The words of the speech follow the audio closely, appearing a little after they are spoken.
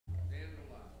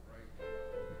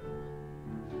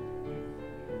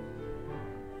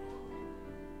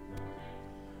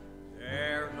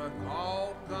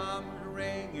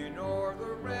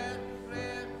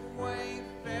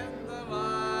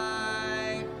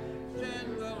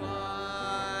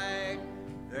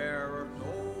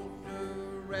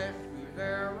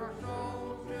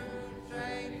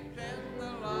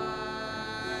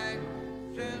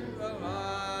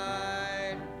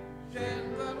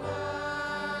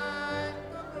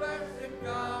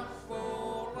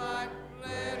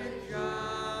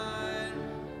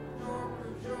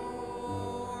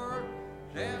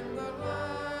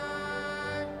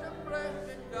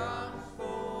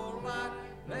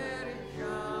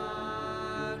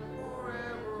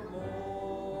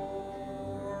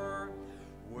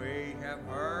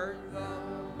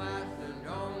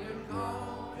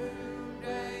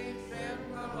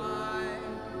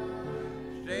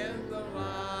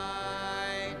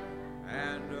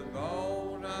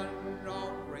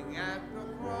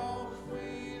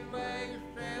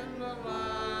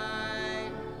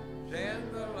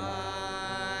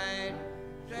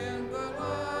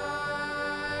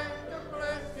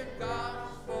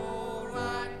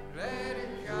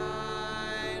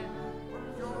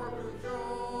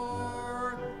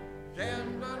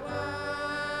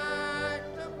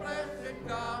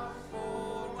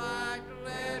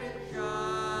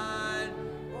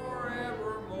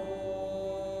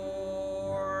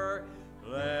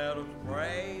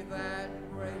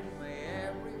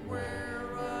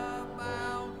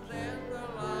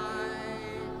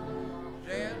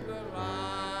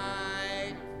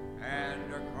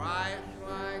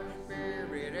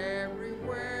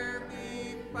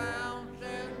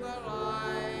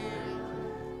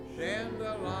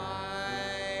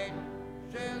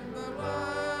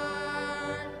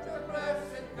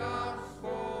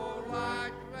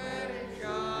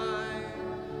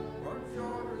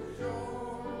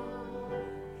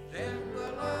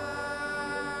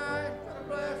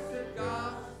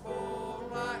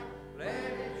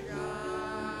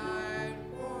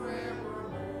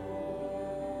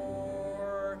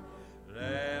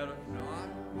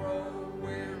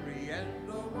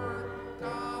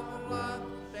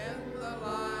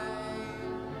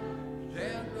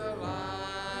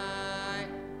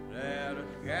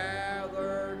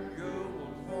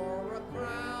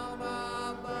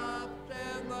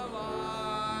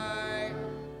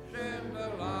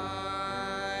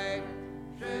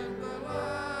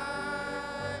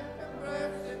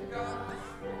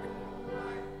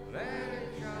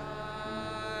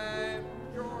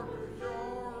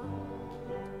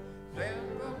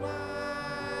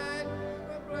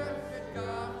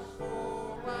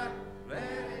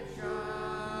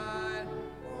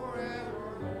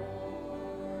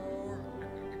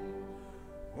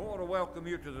welcome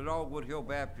you to the Dogwood Hill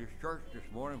Baptist Church this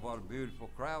morning. What a beautiful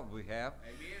crowd we have.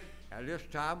 Amen. At this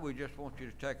time, we just want you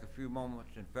to take a few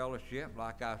moments in fellowship.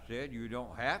 Like I said, you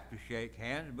don't have to shake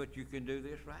hands, but you can do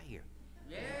this right here.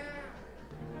 Yeah.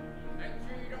 Make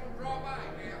sure you don't draw by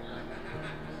now.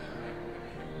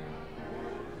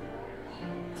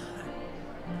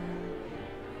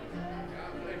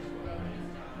 God bless you, brother.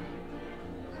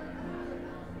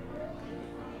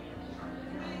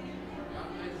 God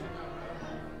bless you, brother. Appreciate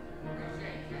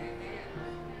you. Amen.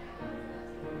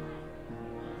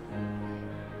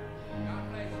 God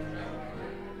bless you, brother.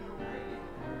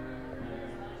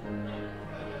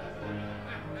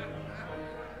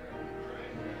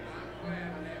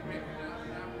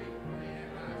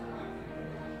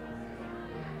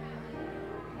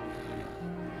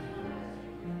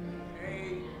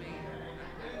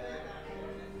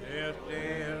 This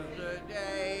is the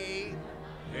day,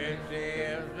 this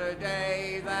is the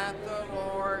day that the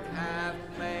Lord hath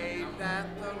made, that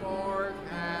the Lord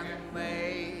hath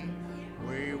made.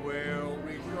 We will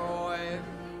rejoice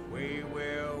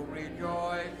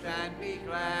and be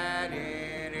glad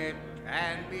in it,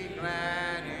 and be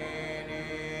glad in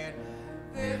it.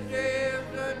 This is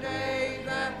the day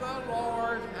that the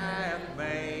Lord hath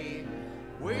made.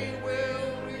 We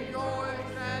will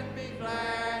rejoice and be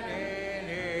glad in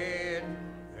it.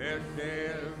 This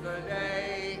is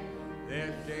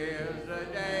the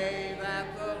day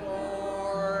that the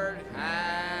Lord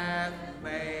hath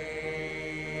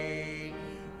made.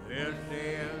 This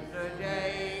is the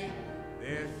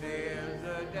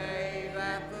day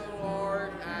that the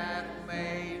Lord hath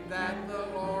made, that the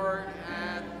Lord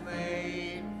hath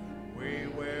made. We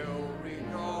will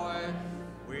rejoice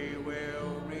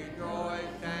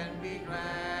and be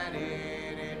glad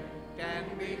in it,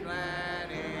 and be glad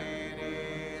in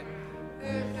it.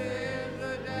 This is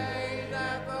the day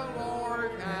that the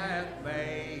Lord hath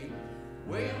made.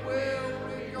 We will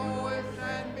rejoice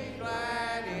and be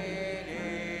glad in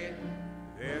it.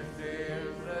 This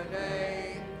is the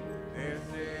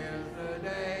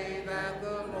day that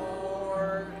the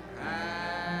Lord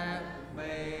hath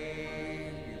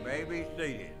made. You may be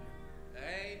seated.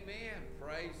 Amen.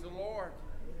 Praise the Lord.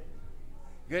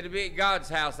 Good to be at God's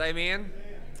house. Amen.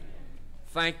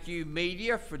 Thank you,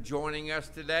 media, for joining us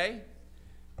today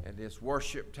at this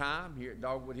worship time here at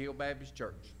Dogwood Hill Baptist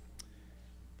Church.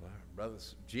 Brother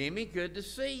Jimmy, good to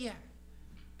see you.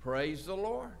 Praise the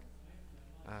Lord.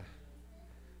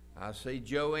 I see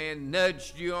Joanne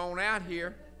nudged you on out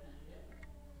here.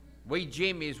 We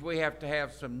Jimmys, we have to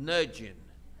have some nudging.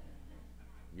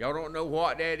 Y'all don't know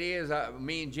what that is.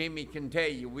 Me and Jimmy can tell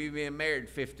you. We've been married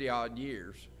 50-odd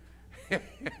years.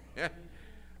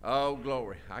 Oh,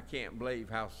 glory. I can't believe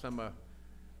how some of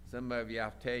you,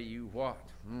 I'll tell you what.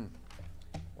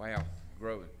 Wow,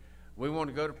 growing. We want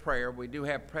to go to prayer. We do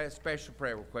have special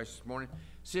prayer requests this morning.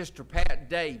 Sister Pat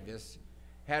Davis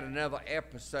had another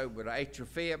episode with atrial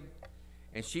fib,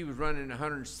 and she was running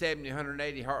 170,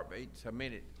 180 heartbeats a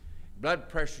minute. Blood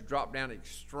pressure dropped down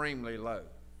extremely low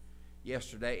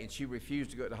yesterday, and she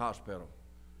refused to go to the hospital.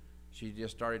 She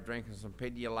just started drinking some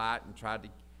Pedialyte and tried to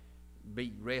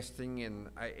be resting, and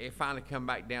it finally come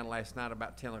back down last night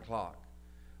about 10 o'clock.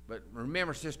 But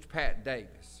remember Sister Pat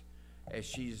Davis, as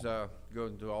she's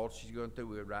going through all she's going through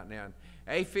with right now.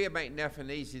 And AFib ain't nothing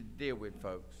easy to deal with,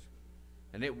 folks,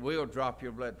 and it will drop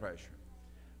your blood pressure.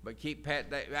 But keep Pat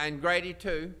Davis, and Grady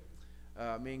too.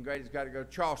 Me and Grady's got to go to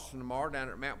Charleston tomorrow down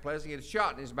at Mount Pleasant, get a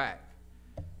shot in his back.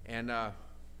 And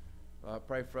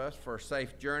pray for us for a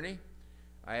safe journey.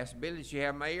 I asked Billy, does she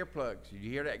have my earplugs? Did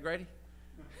you hear that, Grady?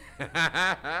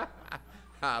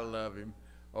 I love him.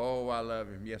 Oh, I love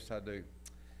him. Yes, I do.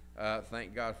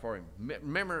 Thank God for him.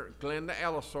 Remember Glenda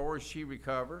Ellisor, she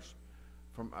recovers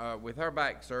from with her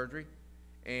back surgery.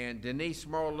 And Denise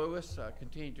Morrow Lewis,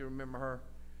 continue to remember her.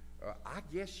 I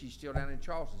guess she's still down in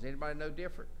Charleston. Does anybody know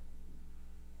different?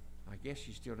 I guess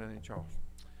she's still down in Charleston.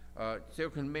 Still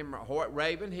can remember Hoyt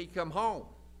Raven. He come home.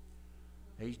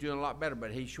 He's doing a lot better,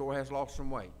 but he sure has lost some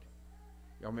weight.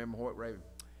 Y'all remember Hoyt Raven?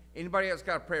 Anybody else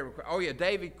got a prayer request? Oh, yeah,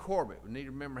 David Corbett. We need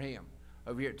to remember him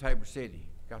over here at Tabor City.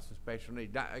 Got some special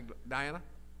needs. Diana?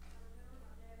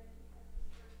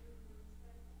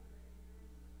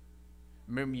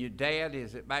 Remember your dad?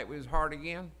 Is it back with his heart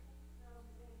again?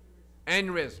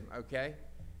 Aneurysm, okay.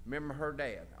 Remember her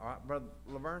dad. All right, Brother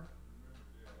Laverne?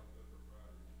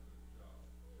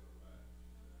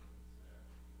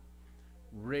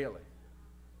 Really?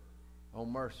 Oh,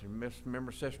 mercy.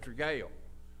 Remember Sister Gail.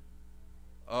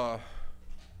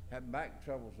 That back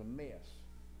trouble's a mess.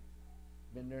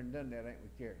 Been there and done that, ain't we,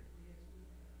 Carrie?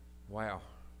 Wow.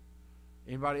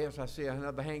 Anybody else? I see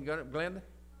another hand going up. Glenda?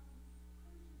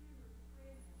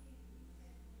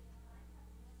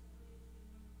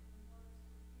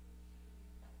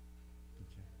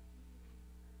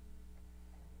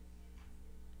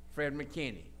 Fred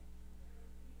McKinney.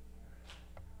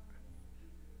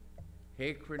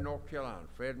 Hickory, North Carolina.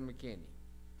 Fred McKinney.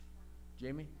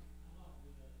 Jimmy?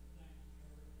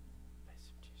 Bless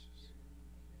him, Jesus.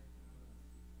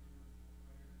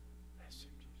 Bless him,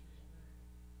 Jesus.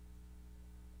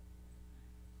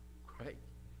 Great.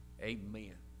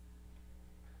 Amen.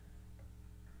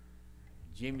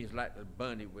 Jimmy's like the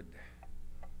bunny with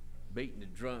beating the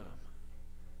drum.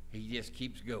 He just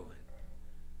keeps going.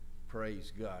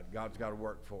 Praise God. God's got to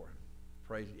work for him.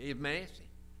 Praise. Amen.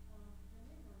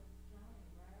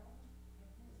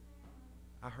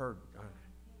 I heard.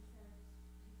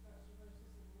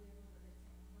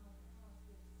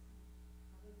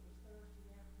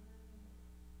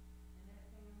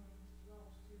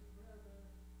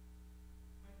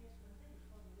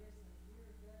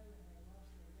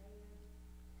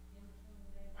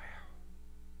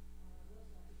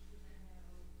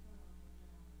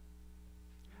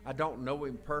 I don't know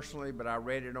him personally, but I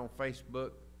read it on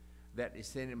Facebook that they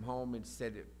sent him home and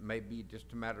said it may be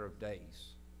just a matter of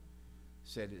days.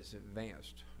 Said it's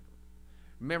advanced.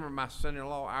 Remember my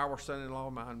son-in-law, our son-in-law,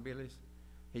 mine Billy's?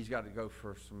 He's got to go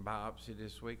for some biopsy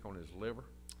this week on his liver.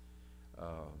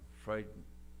 Afraid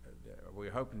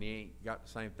we're hoping he ain't got the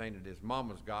same thing that his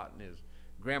mama's got and his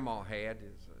grandma had.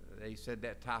 They said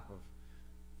that type of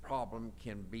problem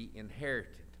can be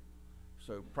inherited.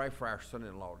 So pray for our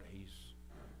son-in-law that he's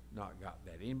not got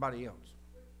that. Anybody else?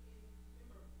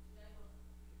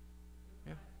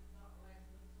 Yeah.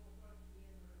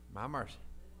 My mercy.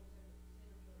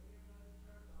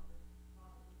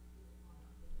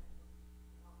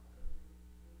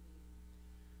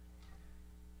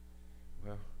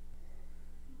 Well,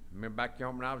 remember back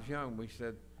home when I was young, we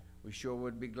said we sure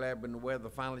would be glad when the weather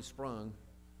finally sprung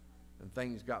and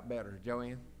things got better.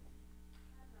 Joanne?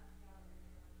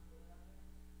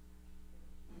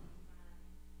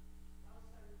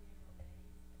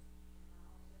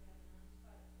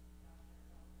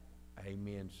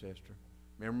 Amen, sister.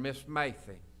 Remember Miss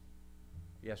Mathy?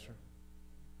 Yes, sir.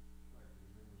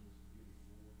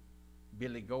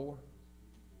 Billy Gore?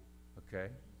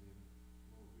 Okay.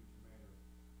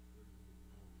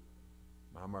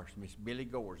 My mercy, Miss Billy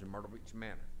Gore's in Myrtle Beach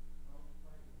Manor.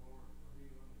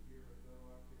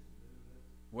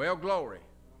 Well, glory.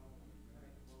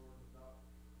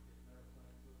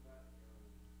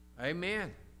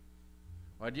 Amen.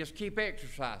 Well, just keep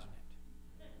exercising it.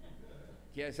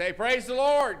 Yeah, say, praise the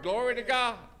Lord. Glory to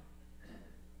God.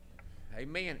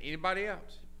 Amen. Anybody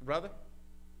else? Brother?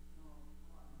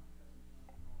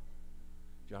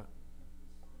 John?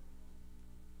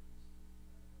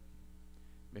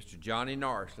 Mr. Johnny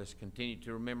Norris. Let's continue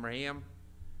to remember him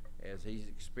as he's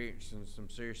experiencing some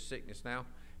serious sickness now.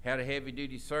 Had a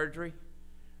heavy-duty surgery,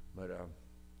 but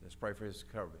let's pray for his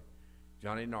recovery.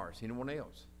 Johnny Norris. Anyone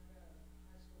else?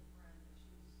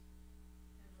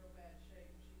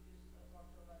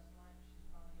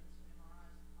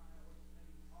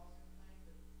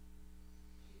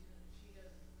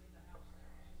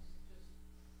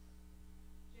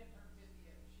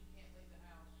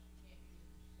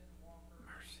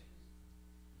 Mercy.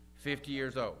 50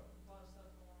 years old.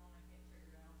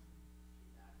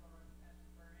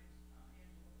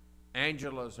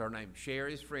 Angela's her name.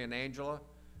 Sherry's friend Angela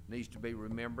needs to be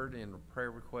remembered in a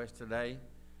prayer request today.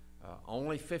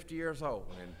 Only 50 years old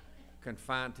and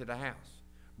confined to the house.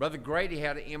 Brother Grady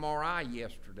had an MRI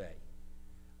yesterday.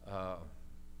 I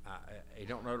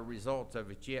don't know the results of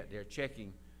it yet. They're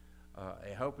checking,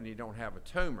 hoping he don't have a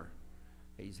tumor.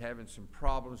 He's having some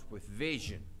problems with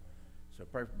vision. So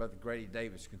pray for Brother Grady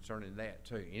Davis concerning that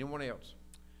too. Anyone else?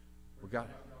 We got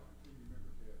it.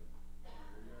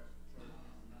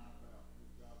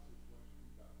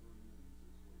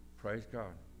 Praise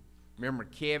God. Remember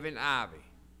Kevin Ivy.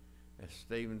 That's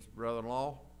Stephen's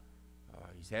brother-in-law.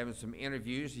 He's having some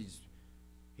interviews.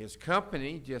 His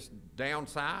company just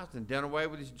downsized and done away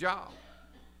with his job.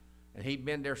 And he'd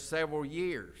been there several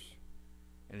years.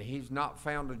 And he's not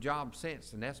found a job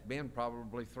since. And that's been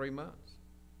probably 3 months.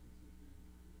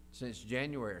 Since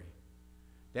January.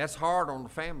 That's hard on the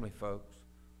family, folks.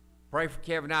 Pray for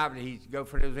Kevin Ivy that he's go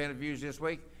for those interviews this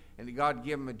week and that God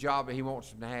give him a job that he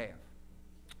wants him to have.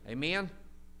 Amen?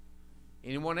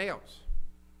 Anyone else?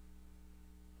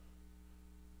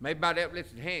 Maybe by that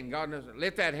uplifted hand, God knows it.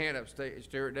 Lift that hand up,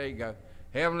 Stuart. There you go.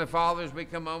 Heavenly Father, as we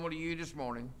come on to you this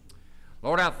morning,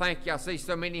 Lord, I thank you. I see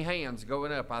so many hands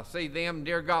going up. I see them,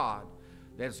 dear God,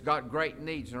 that's got great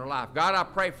needs in their life. God, I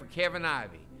pray for Kevin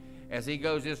Ivy as he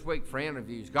goes this week for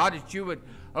interviews. God, that you would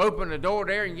open the door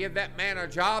there and give that man a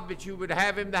job that you would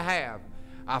have him to have.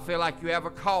 I feel like you have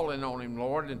a calling on him,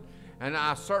 Lord, and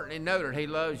I certainly know that he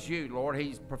loves you, Lord.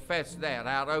 He's professed that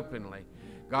out openly.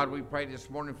 God, we pray this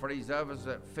morning for these others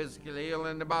that are physically ill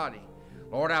in the body.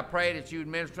 Lord, I pray that you would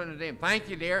minister unto them. Thank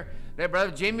you, dear. That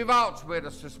Brother Jimmy Vaught's with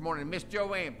us this morning. Miss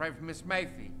Joanne, pray for Miss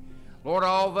Mayfie. Lord,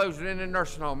 all those that are in the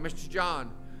nursing home, Mr.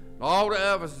 John, all the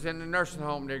others in the nursing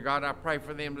home, dear God, I pray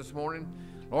for them this morning.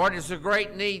 Lord, it's a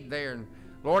great need there. And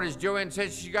Lord, as Joanne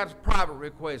said, she got a private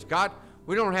request. God,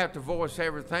 we don't have to voice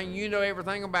everything. You know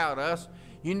everything about us.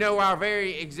 You know our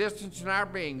very existence and our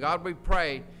being. God, we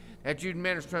pray that you'd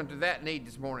minister unto that need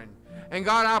this morning. And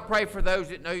God, I pray for those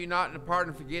that know you not and the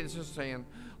pardon and forgiveness of sin.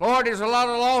 Lord, there's a lot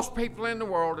of lost people in the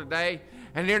world today,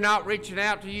 and they're not reaching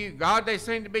out to you. God, they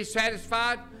seem to be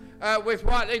satisfied with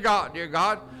what they got, dear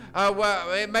God.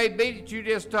 Well, it may be that you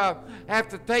just have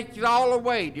to take it all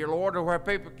away, dear Lord, to where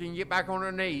people can get back on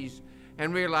their knees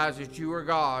and realize that you are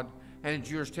God and that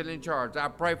you're still in charge. I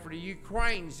pray for the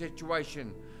Ukraine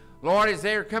situation. Lord, as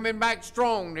they're coming back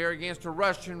strong there against the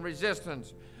Russian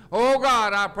resistance. Oh,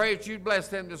 God, I pray that you'd bless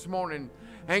them this morning.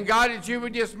 And, God, that you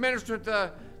would just minister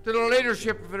to the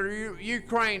leadership of the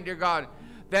Ukraine, dear God,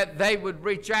 that they would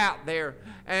reach out there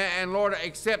and, Lord,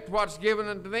 accept what's given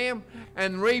unto them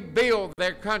and rebuild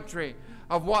their country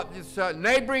of what this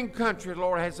neighboring country,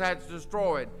 Lord, has had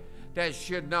destroyed. That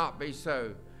should not be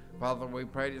so. Father, we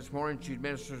pray this morning that you'd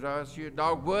minister to us, you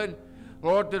Dogwood,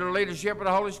 Lord, to the leadership of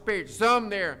the Holy Spirit. Some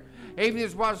there, even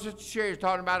as what Sister Sherry's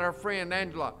talking about her friend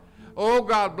Angela. Oh,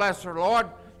 God bless her, Lord.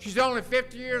 She's only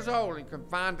 50 years old and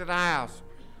confined to the house.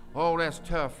 Oh, that's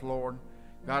tough, Lord.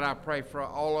 God, I pray for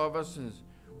all of us as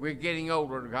we're getting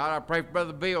older. God, I pray for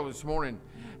Brother Bill this morning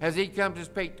as he comes to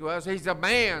speak to us. He's a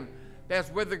man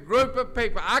that's with a group of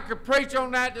people. I could preach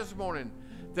on that this morning,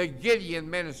 the Gideon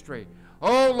ministry.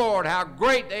 Oh, Lord, how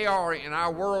great they are in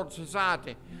our world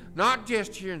society. Not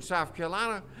just here in South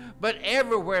Carolina, but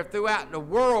everywhere throughout the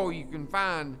world you can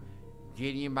find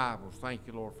Gideon Bibles. Thank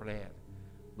you, Lord, for that.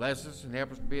 Bless us and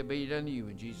help us to be obedient unto you.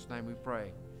 In Jesus' name we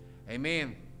pray.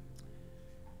 Amen.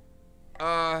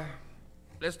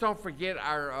 Let's don't forget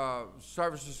our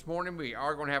service this morning. We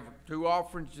are going to have 2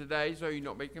 offerings today, so you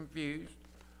don't be confused.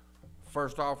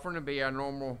 First offering will be our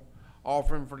normal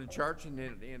offering for the church, and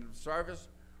then at the end of the service,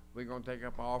 we're going to take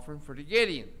up an offering for the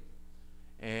Gideon.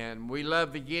 And we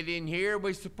love the Gideon here.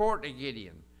 We support the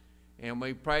Gideon. And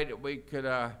we pray that we could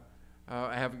have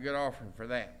a good offering for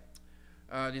that.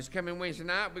 This coming Wednesday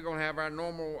night, we're going to have our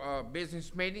normal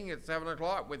business meeting at 7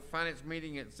 o'clock with finance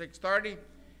meeting at 6:30.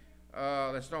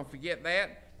 Let's don't forget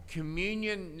that.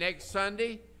 Communion next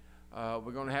Sunday.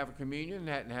 We're going to have a communion.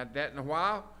 Hadn't had that in a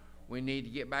while. We need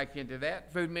to get back into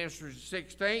that. Food ministry is the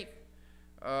 16th.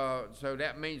 So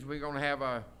that means we're going to have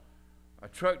a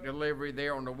truck delivery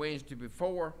there on the Wednesday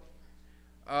before.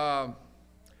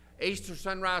 Easter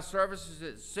sunrise service is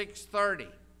at 6:30.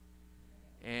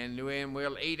 And then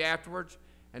we'll eat afterwards.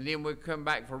 And then we'll come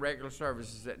back for regular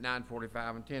services at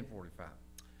 9:45 and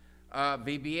 10:45.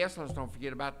 VBS, let's don't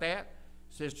forget about that.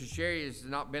 Sister Sherry has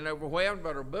not been overwhelmed,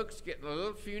 but her book's getting a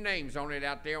little few names on it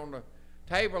out there on the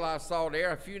table I saw there.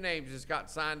 A few names just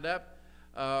got signed up.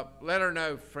 Let her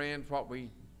know, friends, what we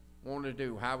want to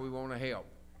do, how we want to help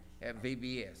at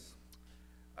VBS.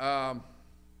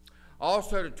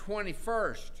 Also, the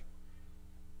 21st,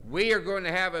 we are going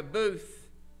to have a booth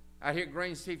out here at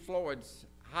Green C. Floyd's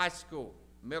high school,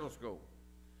 middle school.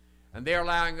 And they're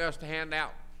allowing us to hand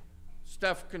out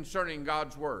stuff concerning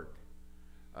God's Word.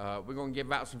 We're going to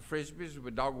give out some Frisbees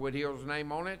with Dogwood Hill's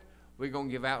name on it. We're going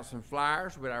to give out some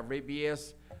flyers with our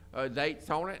VBS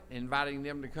dates on it, inviting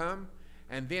them to come.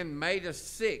 And then May the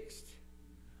 6th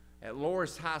at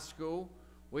Loris High School,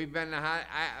 we've been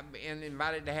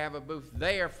invited to have a booth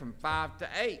there from 5 to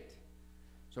 8.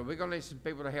 So we're going to need some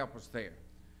people to help us there.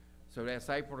 So that's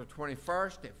April the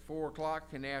 21st at 4 o'clock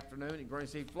in the afternoon at Green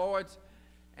C. Floyd's,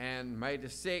 and May the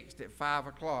 6th at 5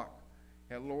 o'clock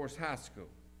at Loris High School.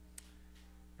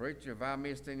 Preacher, have I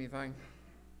missed anything?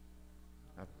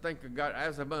 I think I got, that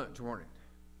was a bunch, wasn't it?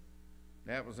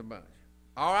 That was a bunch.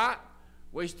 All right,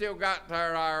 we still got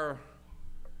our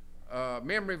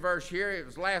memory verse here. It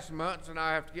was last month, and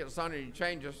I have to get Sonny to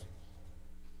change us.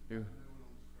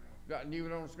 Got a new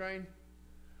one on the screen?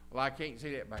 Well, I can't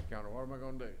see that back yonder. What am I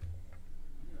going to do?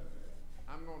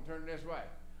 I'm going to turn this way.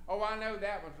 Oh, I know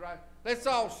that one's right. Let's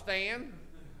all stand.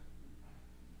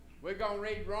 We're going to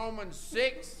read Romans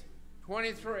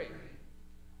 6:23.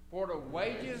 For the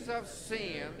wages of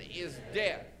sin is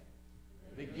death.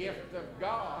 The gift of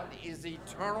God is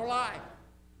eternal life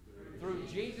through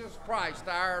Jesus Christ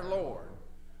our Lord.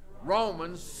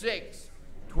 Romans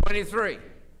 6:23.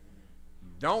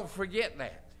 Don't forget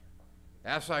that.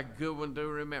 That's a good one to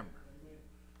remember.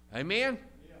 Amen?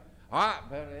 Yeah. All right,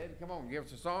 Brother Ed, come on, give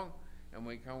us a song, and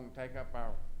we can take up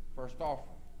our first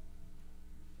offering.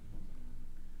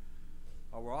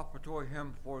 Our offertory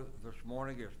hymn for this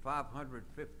morning is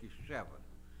 557.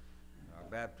 Our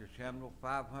Baptist hymnal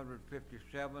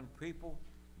 557, People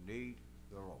Need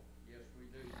the Lord. Yes, we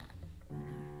do.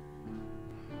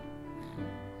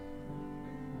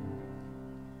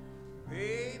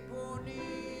 People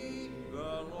need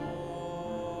the Lord.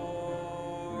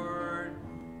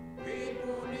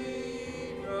 People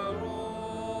need the Lord.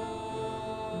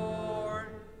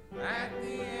 At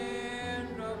the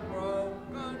end of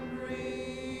broken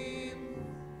dreams,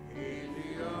 He's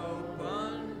the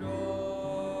open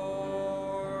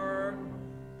door.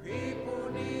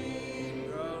 People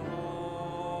need the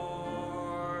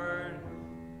Lord.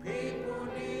 People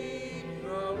need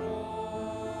the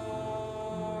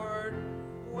Lord.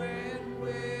 When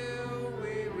will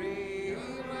we realize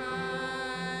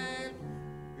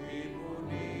people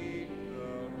need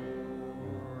the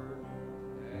Lord?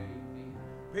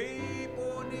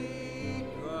 People need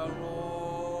the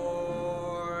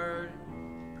Lord.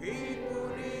 People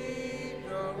need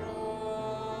the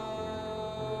Lord.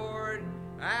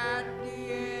 At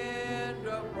the end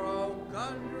of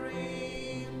broken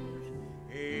dreams,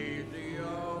 He's the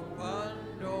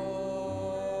open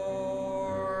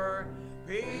door.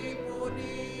 People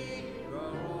need the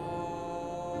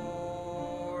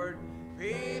Lord.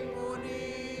 People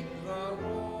need the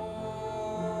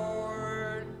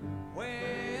Lord.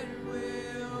 When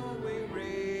will we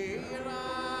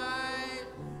realize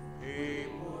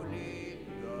people need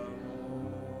the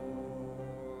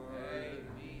Lord?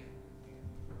 Amen.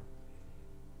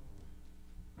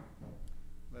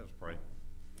 Let us pray.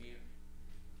 Amen.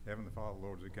 Heavenly Father,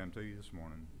 Lord, as we come to you this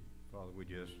morning, Father, we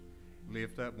just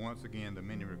lift up once again the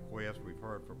many requests we've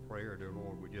heard for prayer, dear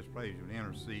Lord. We just pray you would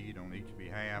intercede on each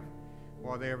behalf,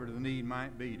 whatever the need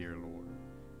might be, dear Lord.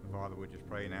 And Father, we just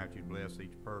pray now that you bless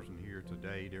each person here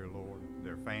today, dear Lord,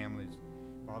 their families,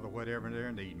 Father, whatever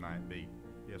their need might be.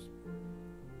 Just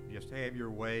have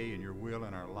your way and your will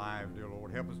in our lives, dear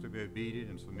Lord. Help us to be obedient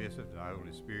and submissive to the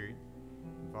Holy Spirit.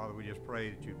 And Father, we just pray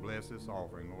that you bless this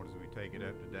offering, Lord, as we take it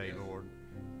up today, Lord.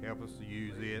 Help us to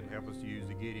use it. Help us to use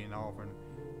the Gideon offering,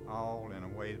 all in a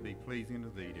way to be pleasing to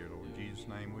thee, dear Lord. In Jesus'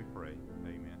 name we pray.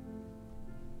 Amen.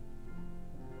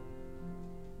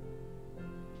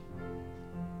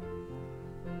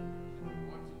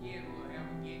 Once again, we'll have a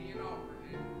Gideon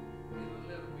offering in a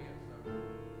little bit, so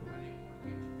I didn't want to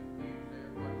get you confused there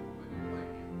what you put in my hand.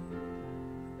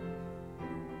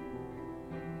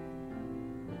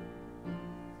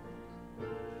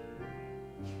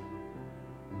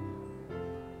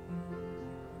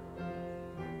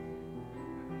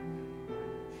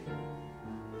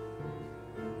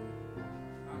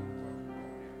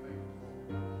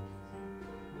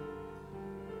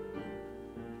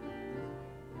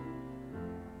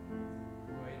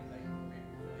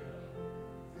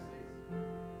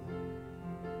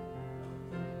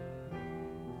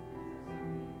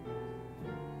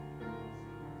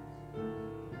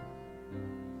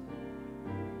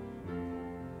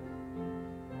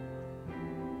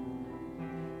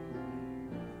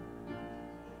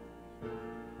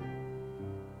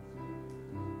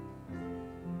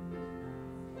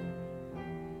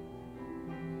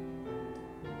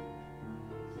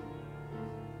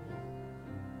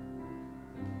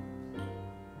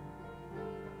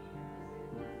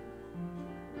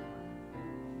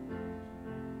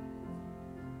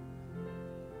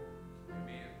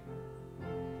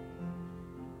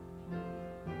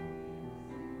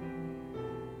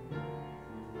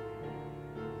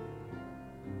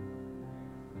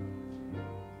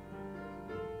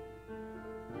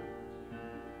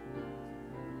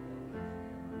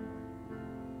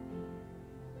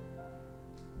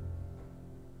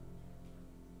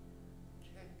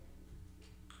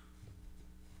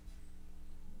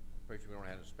 Preacher, we don't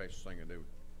have a special thing to do.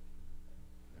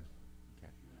 No?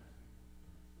 Okay.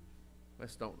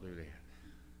 Let's don't do that.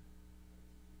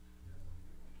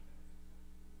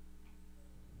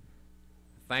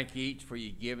 Thank you each for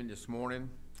your giving this morning.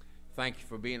 Thank you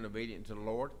for being obedient to the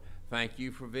Lord. Thank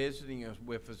you for visiting us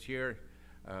with us here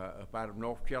up out of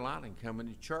North Carolina and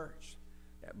coming to church.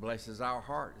 That blesses our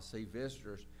heart to see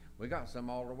visitors. We got some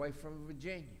all the way from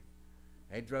Virginia.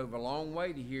 They drove a long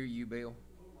way to hear you, Bill.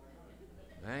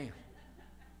 Man,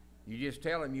 you just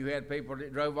tell them you had people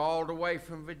that drove all the way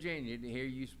from Virginia to hear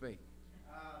you speak.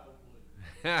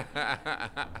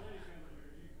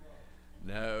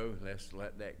 No, let's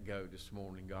let that go this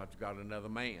morning. God's got another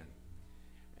man.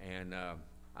 And I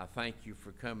thank you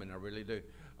for coming. I really do.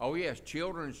 Oh, yes,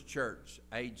 Children's Church,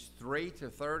 age 3 to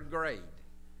 3rd grade.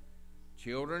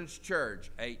 Children's Church,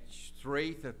 age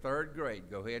 3 to 3rd grade.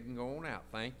 Go ahead and go on out.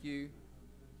 Thank you.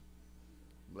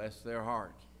 Bless their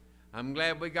heart. I'm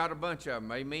glad we got a bunch of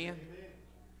them. Amen?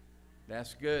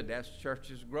 That's good. That's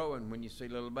church is growing when you see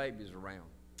little babies around.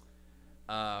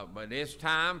 But it's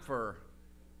time for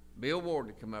Bill Ward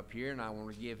to come up here, and I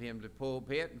want to give him the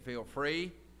pulpit and feel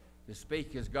free to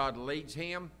speak as God leads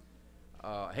him.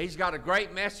 He's got a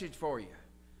great message for you.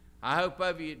 I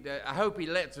hope he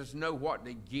lets us know what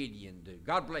did Gideon do.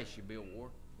 God bless you, Bill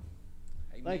Ward.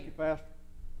 Amen. Thank you, Pastor.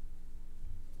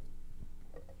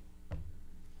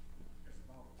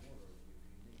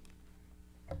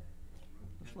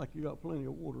 Looks like you got plenty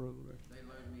of water over there. They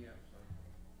load me up,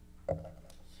 son.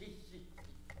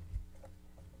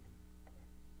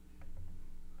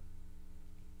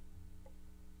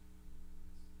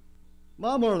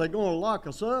 Mama, are they going to lock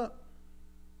us up?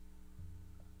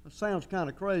 That sounds kind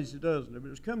of crazy, doesn't it? But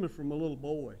it's coming from a little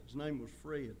boy. His name was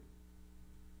Fred.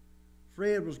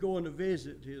 Fred was going to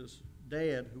visit his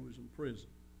dad who was in prison.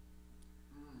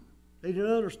 He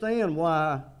didn't understand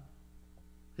why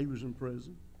he was in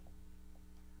prison.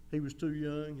 He was too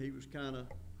young. He was kind of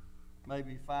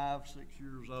maybe 5, 6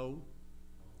 years old.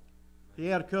 He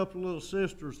had a couple of little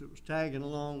sisters that was tagging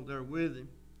along there with him.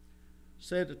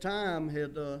 Said the time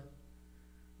had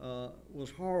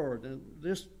was hard, and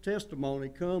this testimony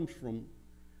comes from,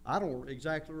 I don't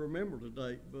exactly remember the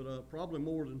date, but probably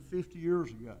more than 50 years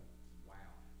ago. Wow.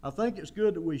 I think it's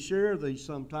good that we share these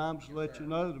sometimes to let you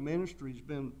know the ministry's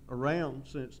been around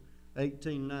since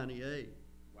 1898.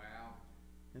 Wow.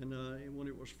 And when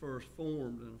it was first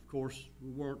formed, and of course we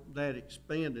weren't that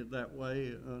expanded that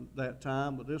way at that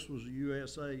time, but this was a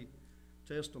USA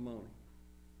testimony.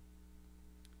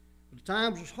 But the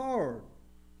times was hard.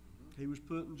 He was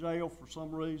put in jail for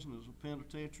some reason as a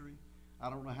penitentiary. I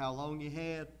don't know how long he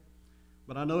had,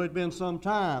 but I know it'd been some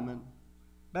time. And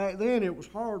back then it was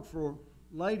hard for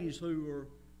ladies who were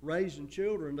raising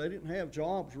children. They didn't have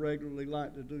jobs regularly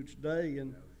like they do today,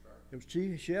 and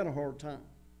she had a hard time.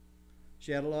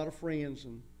 She had a lot of friends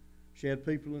and she had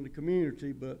people in the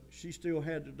community, but she still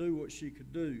had to do what she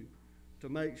could do to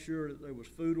make sure that there was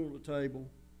food on the table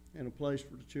and a place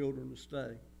for the children to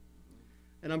stay.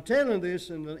 And I'm telling this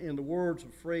in the words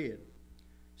of Fred. It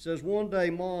says, one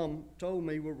day Mom told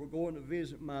me we were going to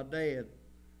visit my dad.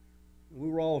 And we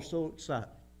were all so excited.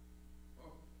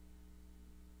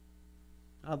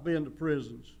 I've been to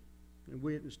prisons and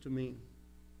witnessed to men.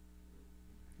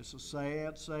 It's a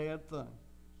sad, sad thing.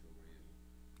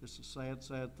 It's a sad,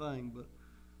 sad thing. But,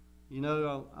 you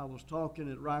know, I was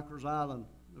talking at Rikers Island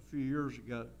a few years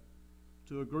ago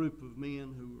to a group of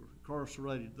men who were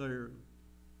incarcerated there.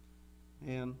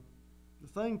 And the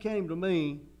thing came to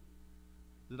me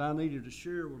that I needed to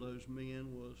share with those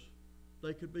men was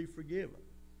they could be forgiven.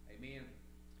 Amen.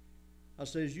 I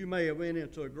says, you may have went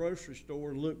into a grocery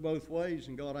store and looked both ways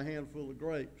and got a handful of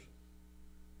grapes.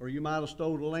 Or you might have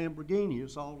stole a Lamborghini.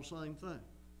 It's all the same thing.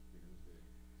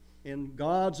 In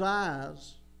God's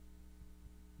eyes,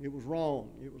 it was wrong.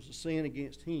 It was a sin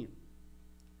against Him.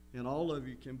 And all of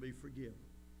you can be forgiven.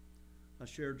 I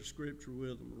shared the scripture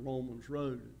with them, Romans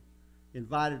Road.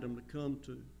 Invited them to come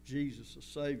to Jesus as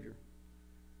Savior.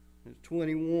 There's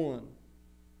 21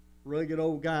 rugged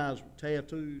old guys with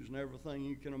tattoos and everything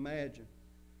you can imagine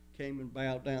came and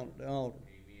bowed down at the altar.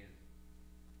 Amen.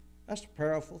 That's a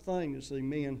powerful thing to see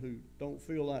men who don't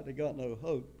feel like they got no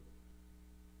hope,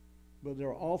 but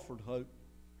they're offered hope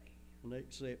and they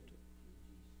accept it.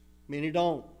 Many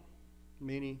don't.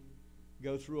 Many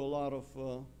go through a lot of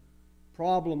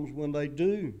problems when they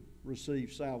do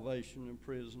receive salvation in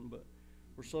prison, but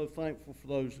we're so thankful for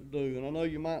those that do. And I know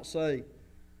you might say,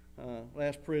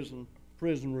 that's prison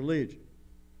religion.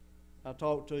 I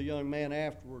talked to a young man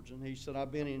afterwards, and he said,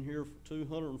 I've been in here for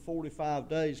 245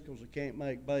 days because I can't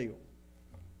make bail.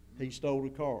 He stole a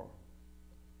car.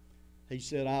 He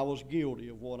said, I was guilty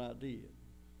of what I did.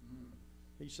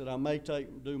 He said, I may take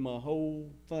and do my whole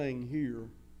thing here,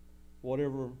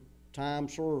 whatever time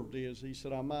served is. He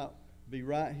said, I might be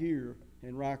right here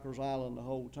in Rikers Island the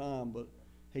whole time, but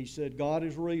he said, God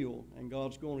is real, and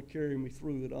God's going to carry me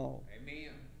through it all.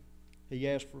 Amen. He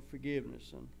asked for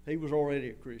forgiveness, and he was already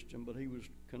a Christian, but he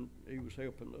was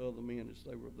helping the other men as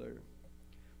they were there.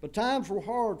 But times were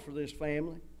hard for this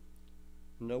family.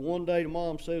 And one day the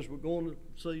mom says, we're going to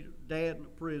see Dad in the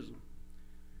prison.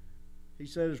 He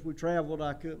said, as we traveled,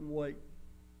 I couldn't wait.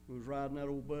 We was riding that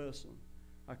old bus, and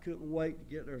I couldn't wait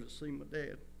to get there to see my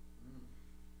dad.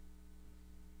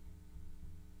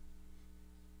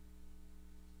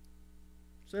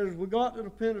 Said as we got to the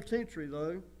penitentiary,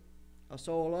 though, I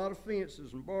saw a lot of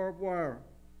fences and barbed wire.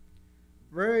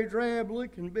 Very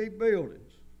drab-looking big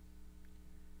buildings.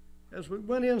 As we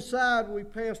went inside, we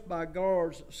passed by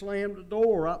guards that slammed the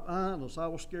door right behind us. I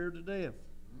was scared to death.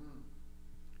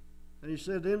 And he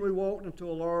said, then we walked into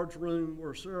a large room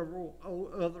where several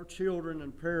other children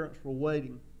and parents were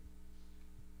waiting.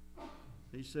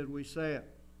 He said, we sat,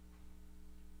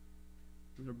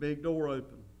 and a big door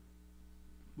opened.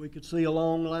 We could see a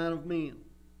long line of men,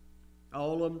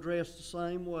 all of them dressed the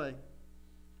same way,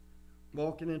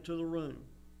 walking into the room.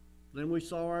 Then we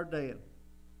saw our dad.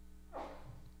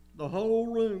 The whole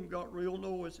room got real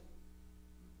noisy.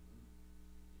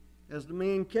 As the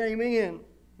men came in,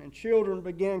 and children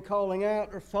began calling out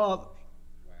their fathers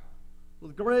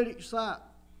with great excitement.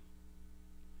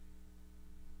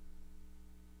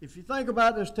 If you think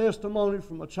about this testimony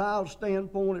from a child's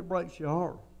standpoint, it breaks your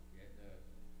heart.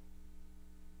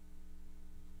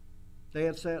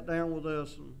 Dad sat down with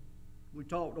us and we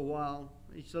talked a while.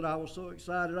 He said, I was so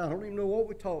excited, I don't even know what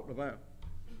we talked about.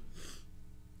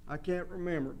 I can't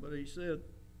remember, but he said,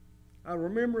 I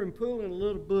remember him pulling a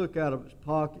little book out of his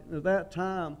pocket, and at that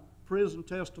time, prison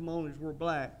testimonies were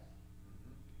black,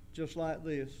 just like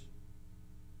this.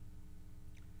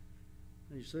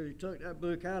 And he said he took that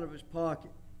book out of his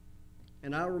pocket,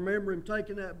 and I remember him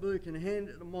taking that book and handing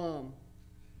it to Mom.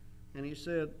 And he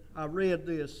said, I read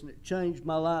this, and it changed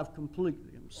my life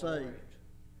completely. I'm saved.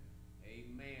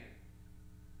 Amen.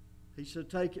 He said,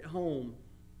 take it home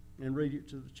and read it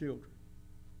to the children.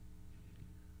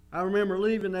 I remember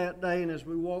leaving that day, and as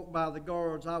we walked by the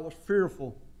guards, I was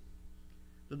fearful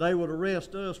that they would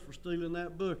arrest us for stealing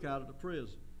that book out of the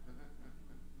prison.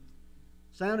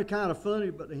 Sounded kind of funny,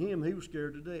 but to him, he was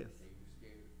scared to death.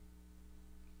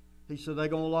 He said, they're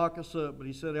going to lock us up, but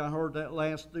he said, I heard that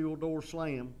last steel door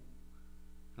slam,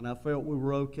 and I felt we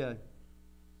were okay.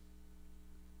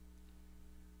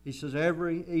 He says,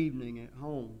 every evening at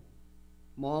home,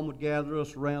 Mom would gather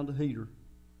us around the heater.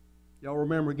 Y'all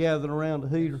remember gathering around the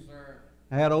heater? Yes, sir.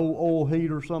 I had an old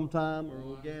heater sometime, or a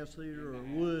old gas heater, or a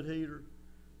wood heater.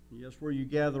 And that's where you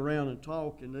gather around and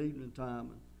talk in the evening time.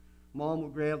 And Mom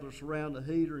would gather us around the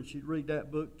heater, and she'd read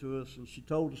that book to us, and she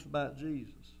told us about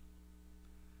Jesus.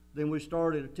 Then we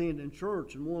started attending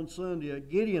church, and one Sunday a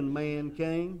Gideon man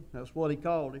came. That's what he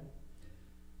called him.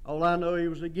 All I know, he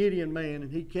was a Gideon man,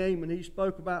 and he came and he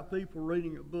spoke about people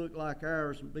reading a book like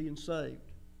ours and being saved.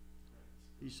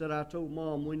 He said, I told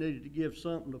Mom we needed to give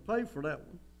something to pay for that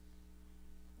one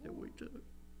that we took.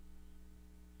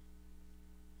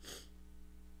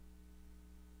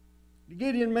 The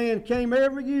Gideon man came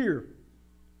every year.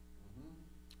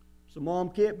 So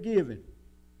Mom kept giving.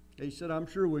 He said, I'm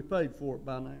sure we paid for it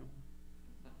by now.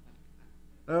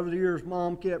 Over the years,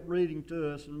 Mom kept reading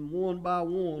to us, and one by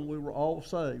one, we were all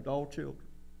saved, all children.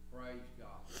 Praise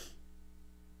God.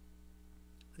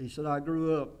 He said, I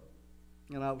grew up,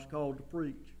 and I was called to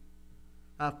preach.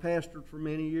 I've pastored for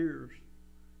many years,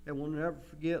 and will never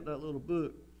forget that little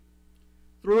book.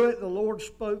 Through it, the Lord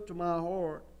spoke to my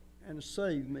heart and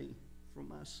saved me from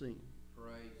my sin.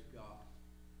 Praise God.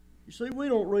 You see, we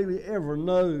don't really ever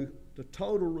know the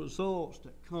total results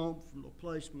that come from the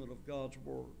placement of God's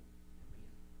Word.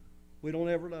 We don't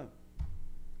ever know.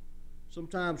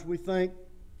 Sometimes we think,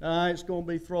 it's going to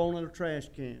be thrown in a trash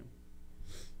can.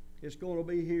 It's going to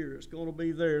be here. It's going to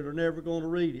be there. They're never going to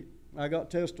read it. I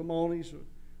got testimonies of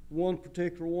one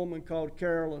particular woman called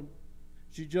Carolyn.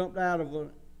 She jumped out of a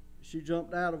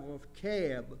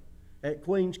cab at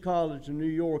Queens College in New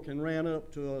York and ran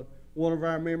up to one of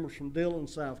our members from Dillon,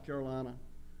 South Carolina,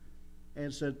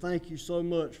 and said, thank you so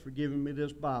much for giving me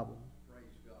this Bible. Praise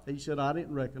God. He said, I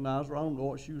didn't recognize her. I don't know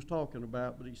what she was talking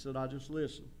about, but he said, I just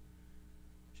listened.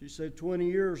 She said, 20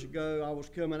 years ago, I was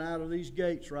coming out of these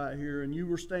gates right here, and you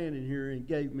were standing here and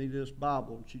gave me this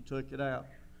Bible. And she took it out,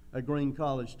 a Green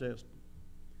College Testament.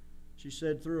 She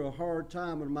said, through a hard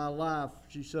time in my life,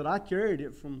 she said, I carried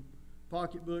it from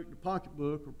pocketbook to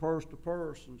pocketbook or purse to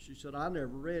purse. And she said, I never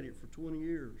read it for 20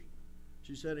 years.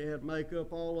 She said it had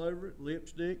makeup all over it,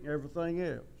 lipstick, and everything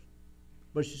else.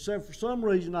 But she said, for some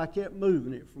reason, I kept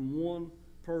moving it from one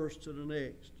purse to the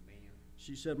next.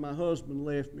 She said, my husband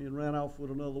left me and ran off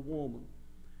with another woman.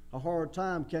 A hard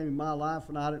time came in my life,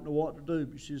 and I didn't know what to do.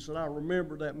 But she said, I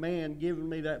remember that man giving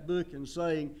me that book and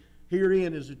saying,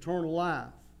 herein is eternal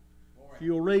life. If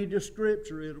you'll read the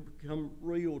scripture, it'll become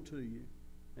real to you,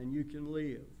 and you can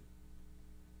live.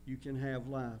 You can have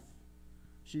life.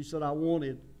 She said, I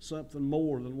wanted something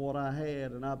more than what I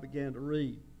had, and I began to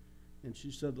read. And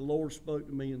she said, the Lord spoke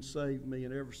to me and saved me,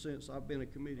 and ever since I've been a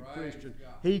committed Christian.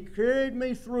 God. He carried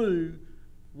me through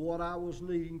what I was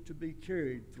needing to be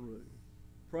carried through.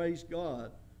 Praise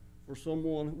God for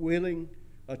someone willing,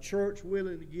 a church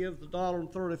willing to give the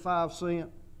 $1.35,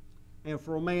 and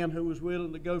for a man who was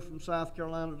willing to go from South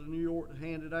Carolina to New York to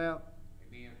hand it out.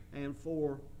 Amen. And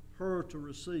for her to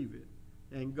receive it.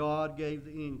 And God gave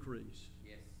the increase.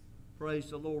 Yes.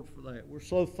 Praise the Lord for that. We're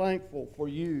so thankful for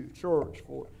you, church,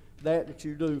 for that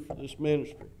you do for this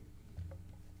ministry.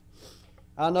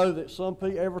 I know that some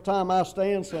people, every time I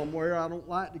stand somewhere, I don't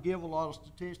like to give a lot of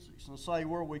statistics and say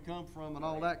where we come from and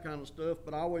all that kind of stuff,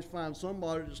 but I always find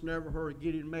somebody that's never heard a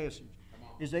Gideon message.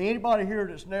 Is there anybody here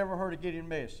that's never heard a Gideon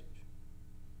message?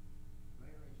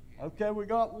 Okay, we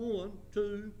got one,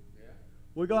 two.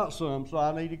 We got some, so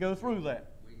I need to go through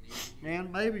that.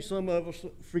 And maybe some of us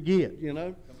forget, you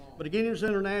know. But Gideon's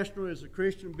International is a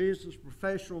Christian business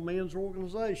professional men's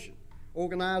organization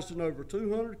organized in over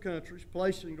 200 countries,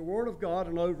 placing the Word of God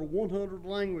in over 100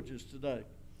 languages today.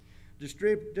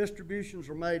 Distributions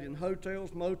are made in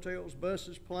hotels, motels,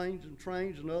 buses, planes, and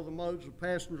trains, and other modes of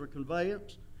passenger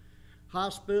conveyance,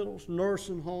 hospitals,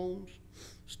 nursing homes,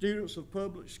 students of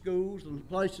public schools and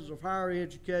places of higher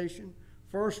education,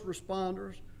 first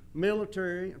responders,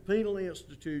 military and penal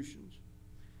institutions,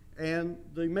 and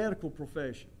the medical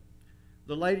profession.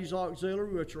 The Ladies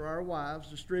Auxiliary, which are our wives,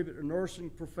 distribute the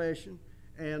nursing profession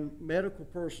and medical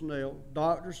personnel,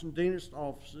 doctors and dentist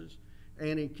offices,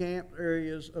 and encamped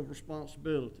areas of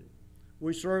responsibility.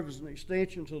 We serve as an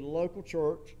extension to the local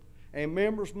church, and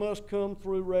members must come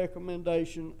through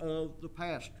recommendation of the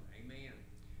pastor. Amen.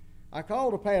 I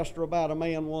called a pastor about a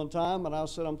man one time, and I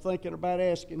said, I'm thinking about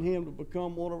asking him to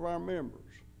become one of our members.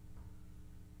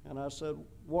 And I said,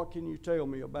 what can you tell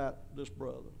me about this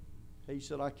brother? He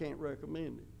said, I can't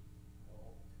recommend him.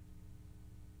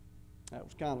 That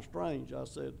was kind of strange. I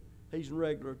said, he's in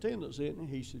regular attendance, isn't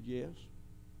he? He said, yes.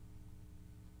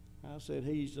 I said,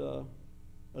 he's a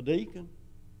deacon?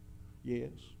 Yes.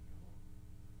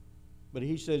 But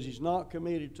he says he's not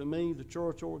committed to me, the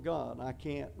church, or God. I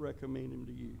can't recommend him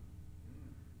to you.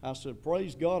 I said,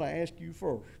 praise God, I asked you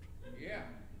first. Yeah.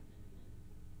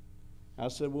 I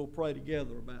said, we'll pray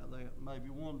together about that. Maybe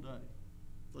one day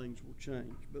things will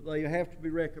change. But they have to be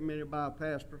recommended by a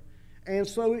pastor, and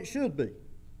so it should be.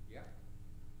 Yeah.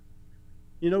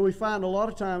 You know, we find a lot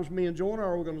of times men join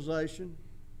our organization,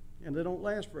 and they don't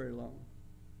last very long.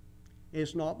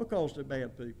 It's not because they're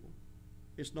bad people.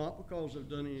 It's not because they've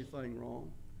done anything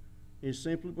wrong. It's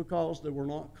simply because they were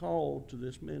not called to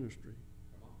this ministry.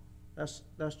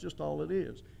 That's just all it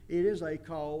is. It is a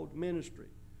called ministry.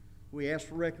 We ask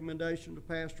for recommendation to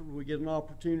pastor. We get an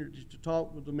opportunity to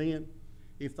talk with the men.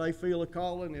 If they feel a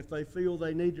calling, if they feel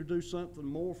they need to do something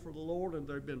more for the Lord and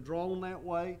they've been drawn that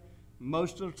way,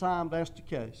 most of the time that's the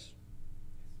case.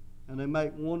 And they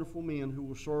make wonderful men who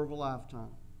will serve a lifetime.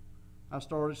 I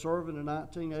started serving in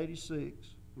 1986.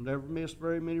 Never missed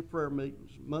very many prayer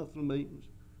meetings, monthly meetings,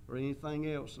 or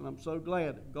anything else. And I'm so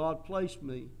glad that God placed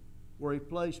me where He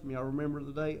placed me. I remember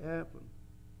the day it happened.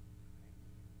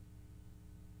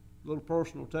 A little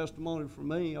personal testimony for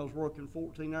me. I was working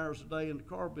 14 hours a day in the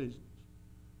car business.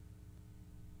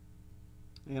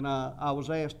 And I was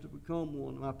asked to become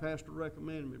one. My pastor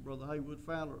recommended me, Brother Haywood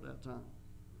Fowler at that time.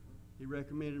 He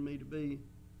recommended me to be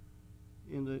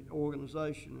in the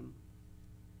organization.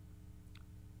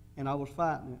 And I was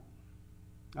fighting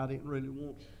it. I didn't really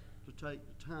want to take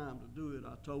the time to do it.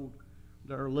 I told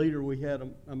our leader we had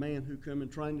a man who come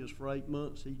and trained us for 8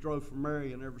 months. He drove from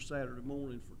Marion every Saturday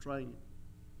morning for training.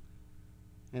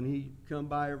 And he come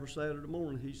by every Saturday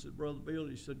morning. He said, Brother Bill,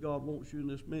 he said, God wants you in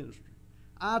this ministry.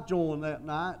 I joined that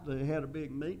night. They had a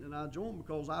big meeting, and I joined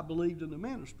because I believed in the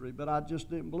ministry, but I just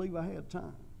didn't believe I had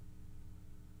time.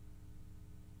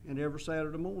 And every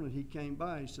Saturday morning he came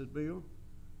by. He said, Bill,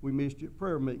 we missed you at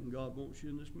prayer meeting. God wants you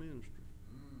in this ministry.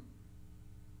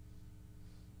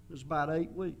 It was about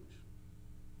 8 weeks,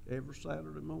 every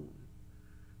Saturday morning.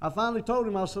 I finally told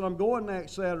him, I said, I'm going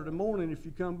next Saturday morning. If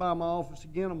you come by my office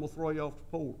again, I'm going to throw you off the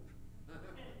porch.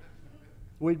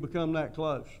 We'd become that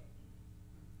close.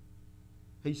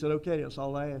 He said, okay, that's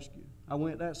all I ask you. I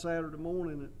went that Saturday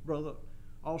morning at Brother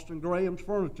Austin Graham's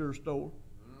furniture store.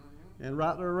 And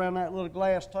right there around that little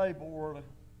glass table where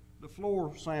the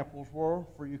floor samples were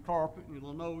for your carpet and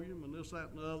your linoleum and this, that,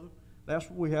 and the other,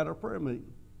 that's where we had our prayer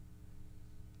meeting.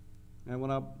 And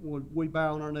when we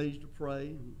bow on our knees to pray,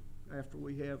 and after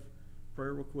we have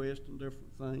prayer requests and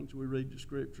different things, we read the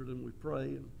scripture and we pray.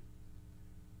 And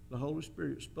the Holy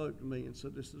Spirit spoke to me and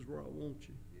said, this is where I want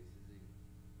you.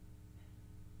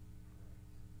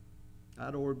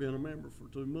 I'd already been a member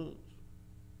for 2 months.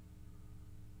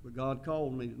 But God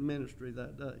called me to ministry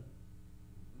that day.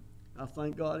 I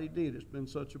thank God He did. It's been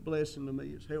such a blessing to me.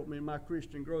 It's helped me in my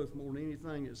Christian growth more than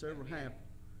anything that's ever happened.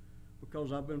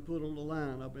 Because I've been put on the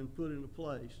line. I've been put in a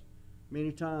place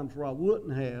many times where I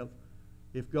wouldn't have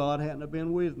if God hadn't have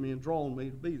been with me and drawn me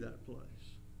to be that place.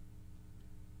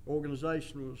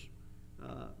 Organization was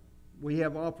We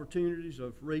have opportunities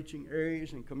of reaching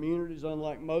areas and communities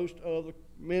unlike most other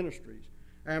ministries.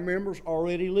 Our members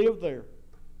already live there.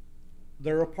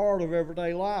 They're a part of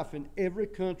everyday life. In every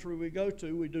country we go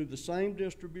to, we do the same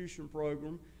distribution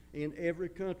program in every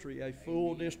country, a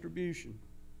full distribution.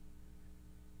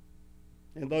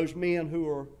 And those men who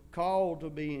are called to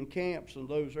be in camps in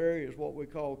those areas, what we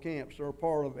call camps, they're a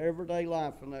part of everyday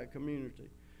life in that community.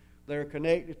 They're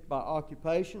connected by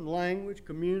occupation, language,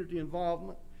 community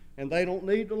involvement, and they don't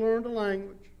need to learn the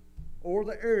language or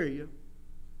the area.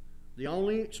 The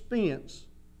only expense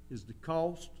is the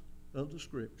cost of the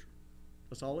Scripture.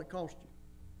 That's all it costs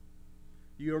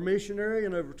you. You're a missionary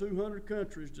in over 200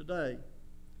 countries today,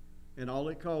 and all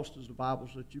it costs is the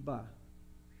Bibles that you buy.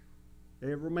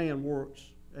 Every man works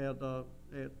at the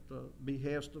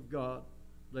behest of God.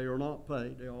 They are not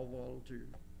paid. They all volunteer.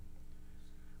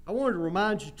 I wanted to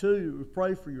remind you, too, we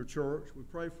pray for your church. We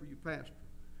pray for your pastor.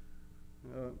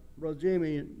 Brother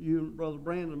Jimmy, you and Brother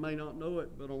Brandon may not know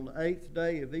it, but on the 8th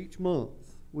day of each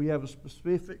month, we have a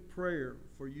specific prayer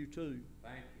for you, too.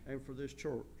 Thank you. And for this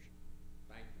church.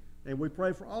 Thank you. And we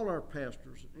pray for all our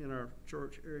pastors in our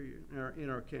church area, in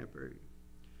our camp area.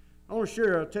 I want to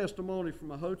share a testimony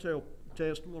from a hotel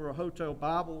testimony or a hotel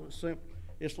Bible.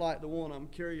 It's like the one I'm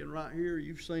carrying right here.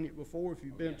 You've seen it before if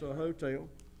you've been to a hotel.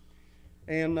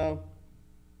 And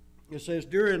it says,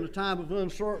 during the time of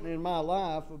uncertainty in my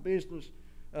life, a business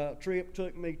trip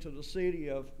took me to the city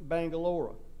of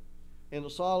Bangalore. In the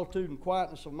solitude and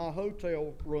quietness of my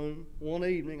hotel room, one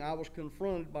evening I was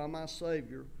confronted by my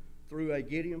Savior through a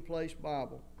Gideon Place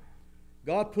Bible.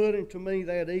 God put into me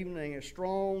that evening a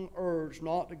strong urge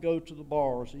not to go to the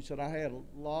bars. He said I had a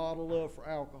lot of love for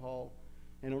alcohol,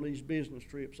 and on these business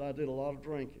trips I did a lot of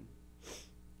drinking.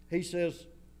 He says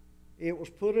it was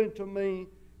put into me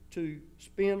to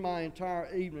spend my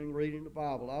entire evening reading the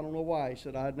Bible. I don't know why. He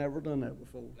said I had never done that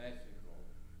before.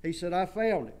 He said I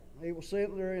found it. It was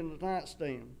sitting there in the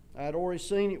nightstand. I had already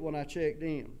seen it when I checked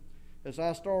in. As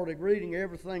I started reading,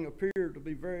 everything appeared to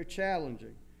be very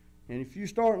challenging. And if you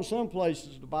start in some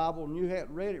places the Bible and you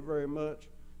hadn't read it very much,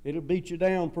 it'll beat you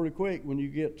down pretty quick when you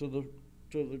get to the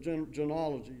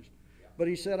genealogies. Yeah. But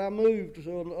he said I moved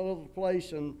to another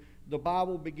place and the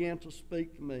Bible began to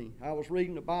speak to me. I was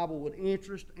reading the Bible with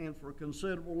interest and for a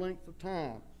considerable length of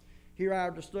time. Here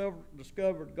I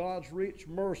discovered God's rich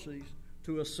mercies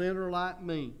to a sinner like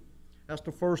me. That's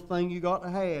the first thing you got to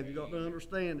have. You got to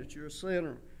understand that you're a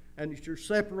sinner and that you're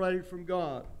separated from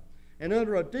God. And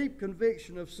under a deep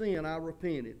conviction of sin, I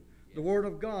repented. The Word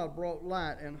of God brought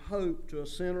light and hope to a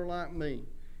sinner like me.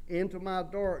 Into my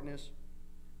darkness,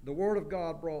 the Word of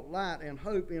God brought light and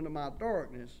hope into my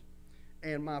darkness,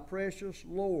 and my precious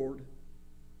Lord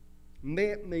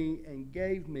met me and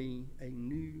gave me a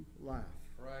new life.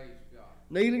 Praise God.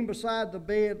 Kneeling beside the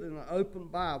bed in an open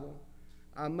Bible,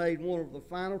 I made one of the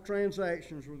final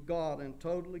transactions with God and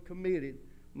totally committed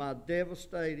my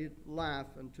devastated life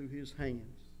into His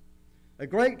hands. A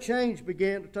great change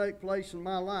began to take place in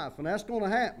my life, and that's going to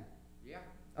happen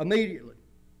immediately.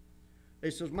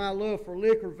 It says my love for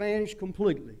liquor vanished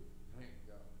completely.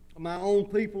 My own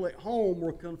people at home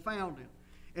were confounded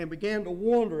and began to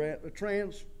wonder at the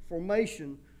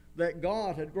transformation that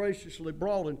God had graciously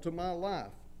brought into my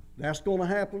life. That's going to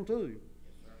happen too.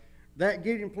 That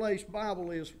Gideon Place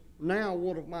Bible is now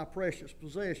one of my precious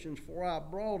possessions, for I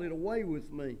brought it away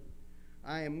with me.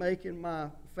 I am making my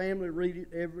family read it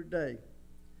every day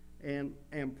and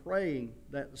am praying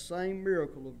that the same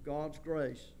miracle of God's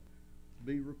grace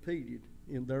be repeated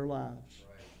in their lives.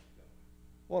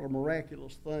 What a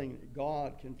miraculous thing that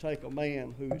God can take a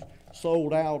man who's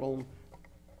sold out on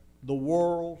the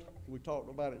world. We talked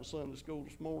about it in Sunday school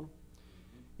this morning.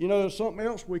 You know, something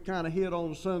else we kind of hit on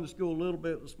in Sunday school a little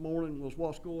bit this morning was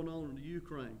what's going on in the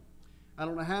Ukraine. I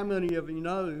don't know how many of you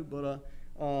know, but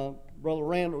Brother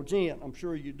Randall Gent, I'm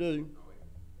sure you do.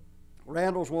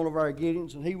 Randall's one of our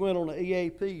Gideons, and he went on the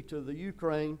EAP to the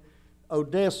Ukraine,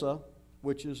 Odessa,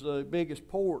 which is the biggest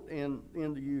port in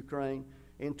the Ukraine,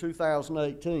 in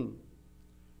 2018.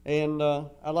 And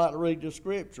I'd like to read the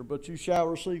scripture. But you shall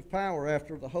receive power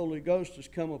after the Holy Ghost has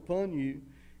come upon you,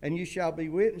 and you shall be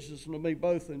witnesses unto me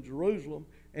both in Jerusalem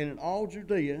and in all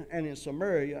Judea and in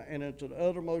Samaria and into the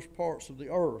uttermost parts of the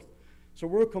earth. So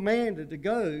we're commanded to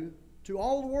go to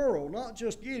all the world, not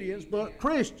just Gideons, but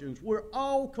Christians. We're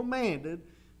all commanded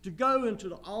to go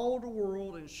into all the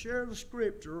world and share the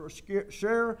scripture or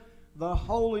share the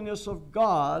holiness of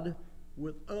God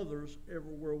with others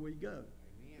everywhere we go.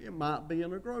 Amen. It might be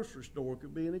in a grocery store. It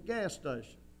could be in a gas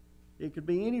station. It could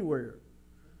be anywhere.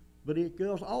 But it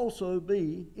could also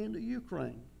be in the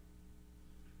Ukraine.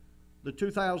 The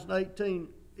 2018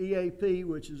 EAP,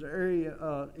 which is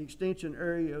area extension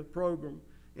area program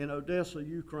in Odessa,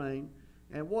 Ukraine.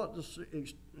 And what the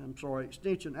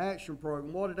extension action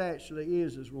program, what it actually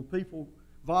is when people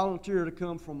volunteer to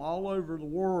come from all over the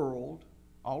world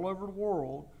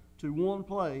to one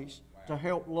place to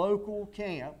help local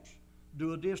camps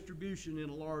do a distribution in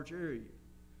a large area.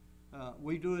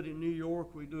 We do it in New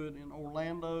York, we do it in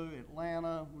Orlando,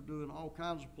 Atlanta, we do it in all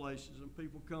kinds of places, and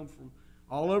people come from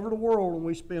all over the world, and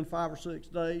we spend 5 or 6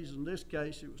 days. In this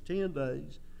case, it was 10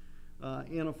 days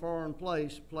in a foreign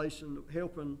place,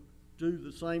 helping do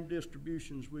the same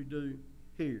distributions we do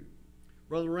here.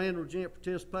 Brother Randall Gent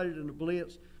participated in the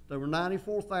Blitz. There were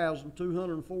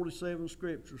 94,247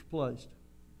 scriptures placed.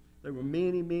 There were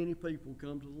many, many people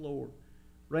come to the Lord.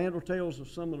 Randall tells of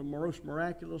some of the most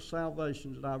miraculous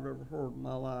salvations that I've ever heard in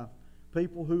my life.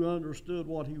 People who understood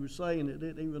what he was saying that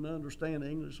didn't even understand the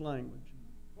English language.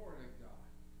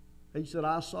 He said,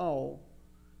 I saw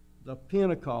the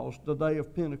day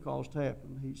of Pentecost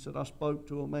happen. He said, I spoke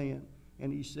to a man,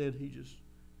 and he said he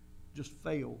just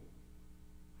fell.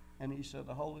 And he said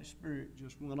the Holy Spirit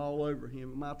just went all over him.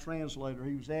 And my translator,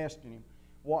 he was asking him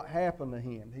what happened to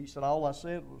him. He said, all I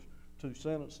said was 2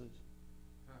 sentences.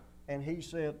 And he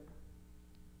said,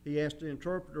 he asked the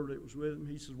interpreter that was with him,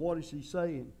 he said, what is he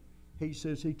saying? He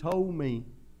says, he told me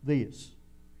this,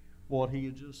 what he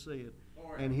had just said.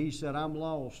 And he said, I'm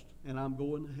lost and I'm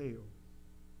going to hell.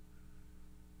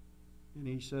 And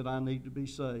he said, I need to be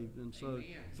saved. And so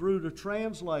through the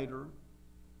translator,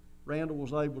 Randall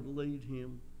was able to lead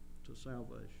him to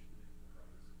salvation.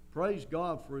 Praise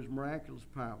God for his miraculous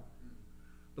power.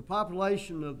 The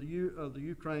population of the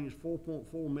Ukraine is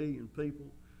 4.4 million people.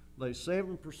 They're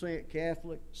 7%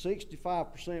 Catholic,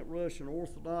 65% Russian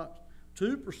Orthodox,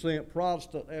 2%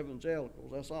 Protestant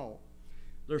evangelicals. That's all.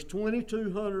 There's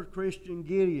 2,200 Christian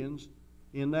Gideons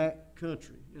in that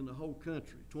country, in the whole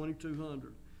country,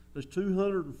 2,200. There's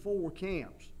 204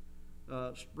 camps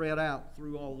spread out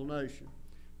through all the nation.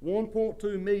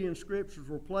 1.2 million scriptures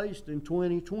were placed in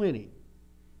 2020.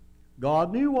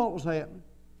 God knew what was happening.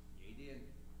 He did.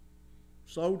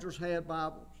 Soldiers had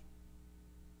Bibles.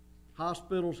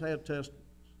 Hospitals had testaments.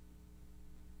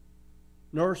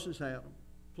 Nurses had them.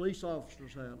 Police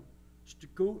officers had them.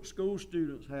 School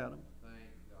students had them.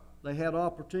 They had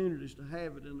opportunities to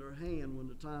have it in their hand when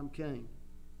the time came.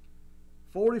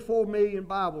 44 million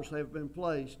Bibles have been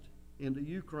placed into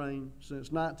Ukraine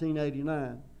since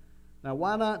 1989. Now,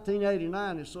 why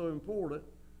 1989 is so important,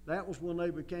 that was when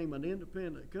they became an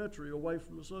independent country away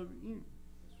from the Soviet Union.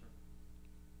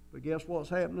 But guess what's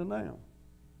happening now?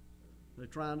 They're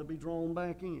trying to be drawn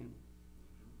back in.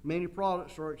 Many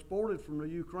products are exported from the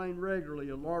Ukraine regularly,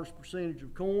 a large percentage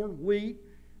of corn, wheat,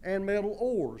 and metal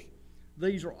ores.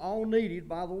 These are all needed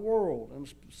by the world,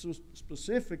 and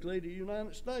specifically the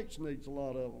United States needs a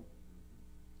lot of them.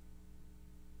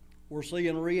 We're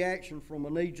seeing a reaction from a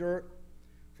knee-jerk,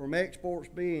 from exports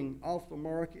being off the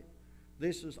market.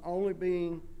 This is only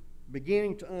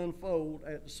beginning to unfold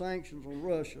as the sanctions on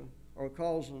Russia are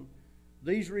causing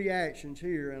these reactions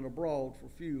here and abroad for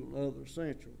fuel and other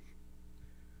essentials.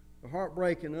 The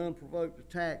heartbreaking, unprovoked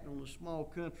attack on a small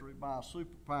country by a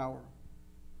superpower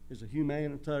is a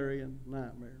humanitarian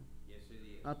nightmare. Yes, it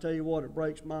is. I tell you what, it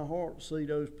breaks my heart to see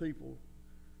those people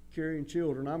carrying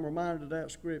children. I'm reminded of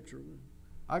that scripture.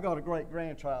 I got a great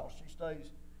grandchild.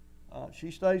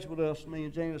 She stays with us, me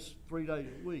and Janice, 3 days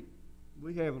a week.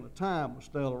 We having a time with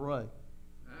Stella Ray.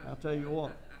 I tell you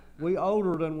what, we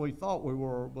older than we thought we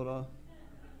were, but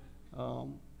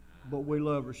we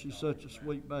love her. She's such a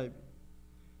sweet baby.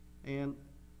 And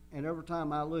every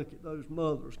time I look at those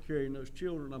mothers carrying those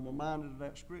children, I'm reminded of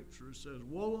that scripture. It says,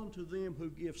 woe unto them who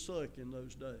give suck in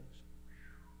those days.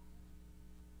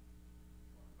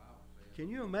 Can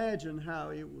you imagine how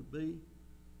it would be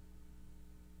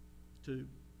to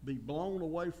be blown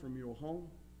away from your home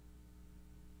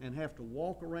and have to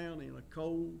walk around in a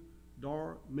cold,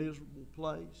 dark, miserable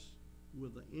place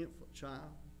with an infant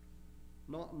child,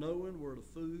 not knowing where the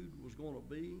food was going to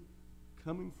be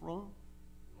coming from,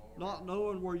 not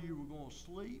knowing where you were going to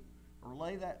sleep or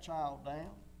lay that child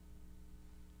down?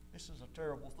 This is a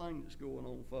terrible thing that's going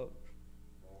on, folks.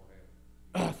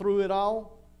 Through it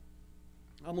all,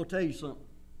 I'm going to tell you something.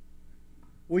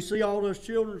 We see all those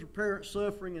children's parents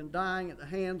suffering and dying at the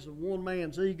hands of one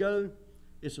man's ego.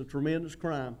 It's a tremendous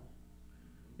crime.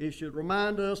 It should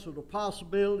remind us of the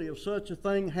possibility of such a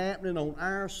thing happening on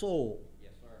our soil.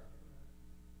 Yes, sir.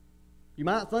 You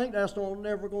might think that's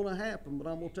never going to happen, but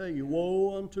I'm going to tell you,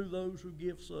 woe unto those who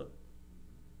give suck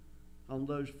on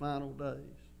those final days.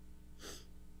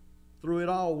 Through it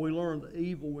all, we learn the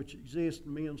evil which exists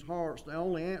in men's hearts. The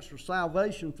only answer is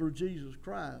salvation through Jesus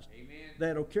Christ. Amen.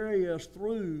 That'll carry us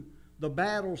through the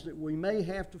battles that we may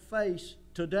have to face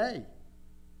today,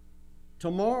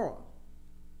 tomorrow,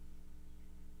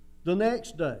 the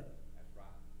next day. That's right.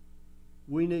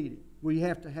 We need it. We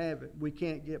have to have it. We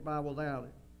can't get by without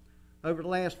it. Over the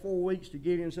last 4 weeks, the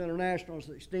Gideon's International has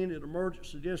extended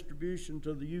emergency distribution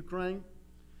to the Ukraine.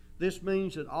 This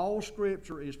means that all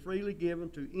Scripture is freely given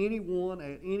to anyone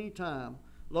at any time.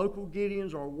 Local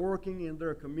Gideons are working in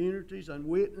their communities and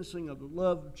witnessing of the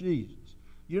love of Jesus.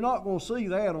 You're not going to see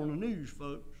that on the news,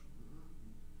 folks.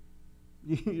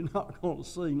 You're not going to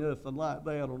see nothing like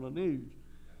that on the news.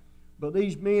 But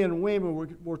these men and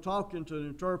women were talking to the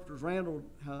interpreters. Randall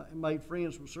made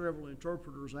friends with several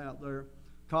interpreters out there,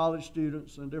 college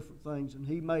students and different things, and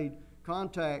he made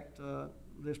contact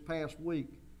this past week.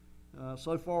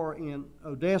 So far in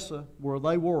Odessa, where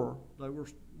they were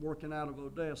working out of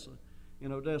Odessa.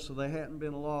 In Odessa, there hadn't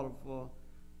been a lot of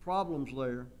problems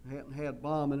there. They hadn't had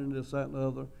bombing and this, that, and the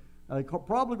other. They're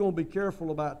probably going to be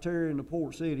careful about tearing the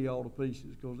port city all to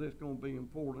pieces because it's going to be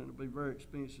important. It'll be very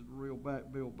expensive to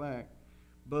build back.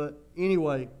 But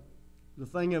anyway, the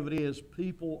thing of it is,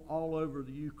 people all over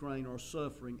the Ukraine are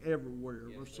suffering everywhere.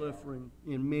 Yes, they're suffering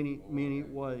in many, many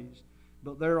ways.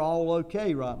 But they're all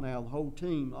okay right now. The whole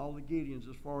team, all the Gideons,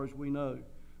 as far as we know,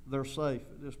 they're safe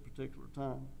at this particular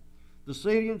time. The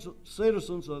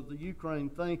citizens of the Ukraine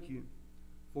thank you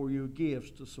for your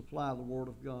gifts to supply the Word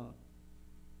of God.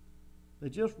 They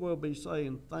just will be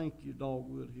saying, thank you,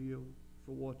 Dogwood Hill,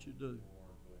 for what you do.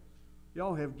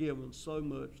 Y'all have given so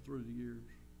much through the years.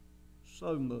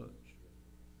 So much.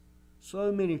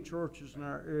 So many churches in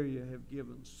our area have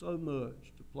given so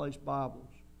much to place Bibles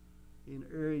in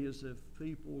areas of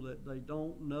people that they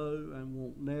don't know and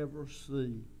will never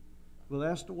see. Well,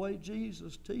 that's the way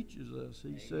Jesus teaches us.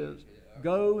 He says,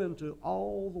 go into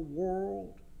all the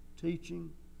world, teaching,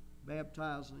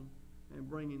 baptizing, and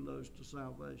bringing those to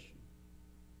salvation.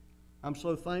 I'm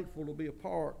so thankful to be a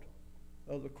part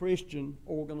of the Christian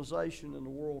organization in the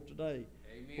world today.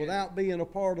 Amen. Without being a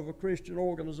part of a Christian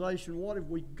organization, what have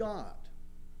we got?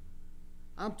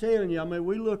 I'm telling you, I mean,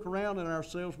 we look around at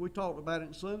ourselves. We talked about it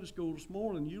in Sunday school this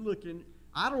morning. You look in,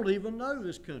 I don't even know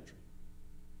this country.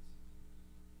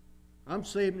 I'm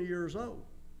 70 years old.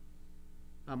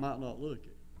 I might not look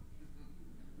it.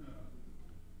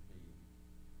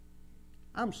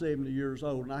 I'm 70 years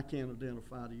old, and I can't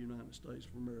identify the United States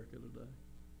of America today.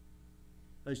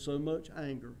 There's so much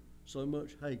anger, so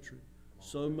much hatred,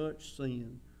 so much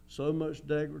sin, so much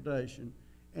degradation,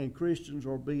 and Christians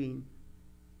are being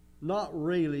not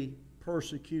really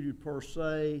persecuted per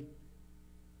se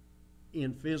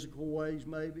in physical ways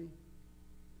maybe,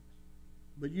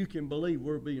 but you can believe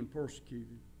we're being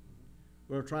persecuted.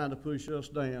 They're trying to push us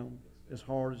down as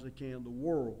hard as they can. The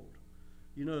world.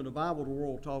 You know, in the Bible, the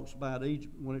world talks about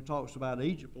Egypt. When it talks about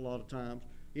Egypt a lot of times,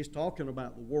 it's talking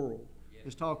about the world.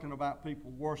 It's talking about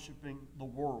people worshiping the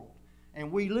world. And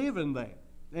we live in that.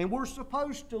 And we're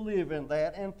supposed to live in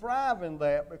that and thrive in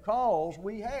that because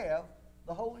we have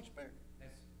the Holy Spirit. Yes.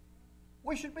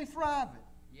 We should be thriving.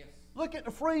 Yes. Look at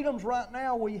the freedoms right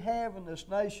now we have in this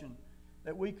nation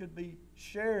that we could be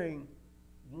sharing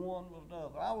one with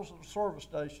another. I was at a service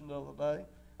station the other day.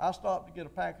 I stopped to get a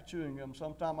pack of chewing gum.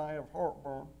 Sometimes I have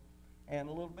heartburn, and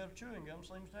a little bit of chewing gum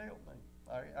seems to help me.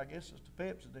 I guess it's the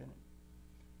Pepsi in it.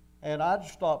 And I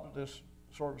just stopped at this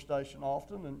service station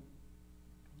often, and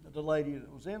the lady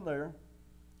that was in there,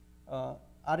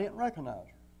 I didn't recognize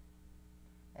her.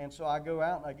 And so I go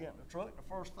out and I get in the truck. The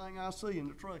first thing I see in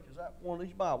the truck is that one of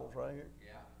these Bibles right here.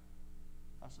 Yeah.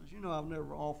 I says, you know, I've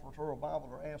never offered her a Bible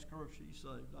or asked her if she's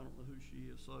saved. I don't know who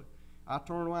she is. So I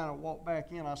turned around and walked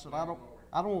back in. I said, I don't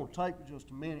want to take it just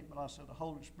a minute, but I said, the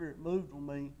Holy Spirit moved on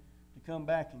me to come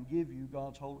back and give you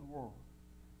God's holy word.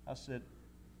 I said,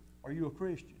 are you a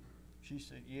Christian? She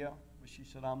said, yeah. But she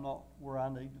said, I'm not where I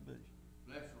need to be.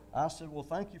 Bless her. I said, well,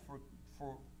 thank you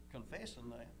for confessing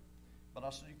that. But I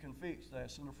said, you can fix that.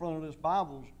 It's in the front of this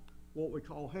Bible's what we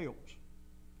call helps.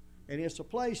 And it's a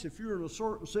place, if you're in a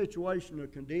certain situation or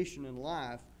condition in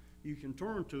life, you can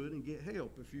turn to it and get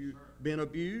help. If you've been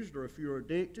abused, or if you're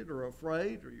addicted or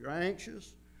afraid, or you're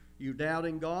anxious, you're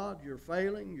doubting God, you're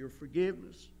failing, your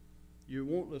forgiveness, you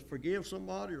want to forgive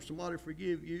somebody or somebody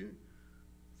forgive you,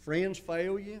 friends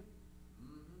fail you.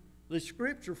 The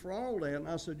scripture for all that, and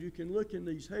I said, you can look in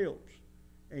these helps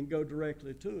and go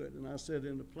directly to it. And I said,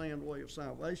 in the planned way of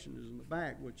salvation is in the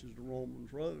back, which is the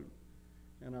Romans road.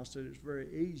 And I said, it's very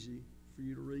easy for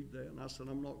you to read that. And I said,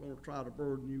 I'm not going to try to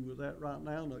burden you with that right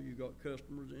now. I know you got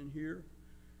customers in here.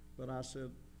 But I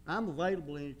said, I'm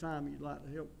available anytime you'd like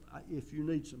to help. If you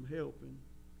need some help in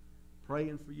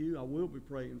praying for you, I will be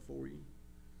praying for you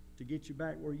to get you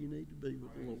back where you need to be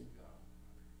with the Lord.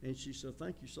 And she said,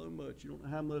 thank you so much. You don't know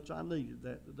how much I needed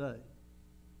that today.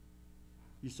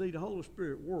 You see, the Holy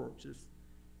Spirit works.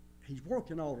 He's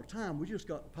working all the time. We just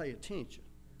got to pay attention.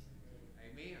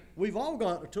 Amen. We've all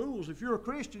got the tools. If you're a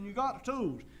Christian, you got the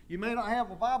tools. You may not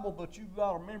have a Bible, but you've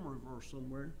got a memory verse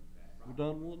somewhere. We've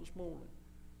done one this morning.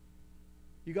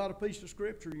 You got a piece of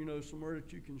scripture, somewhere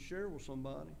that you can share with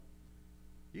somebody.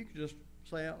 You can just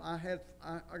say, I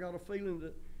got a feeling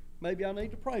that maybe I need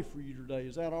to pray for you today.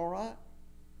 Is that all right?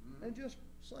 Mm-hmm. And just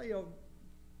say a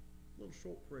little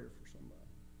short prayer for somebody.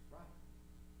 Right.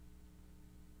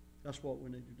 That's what we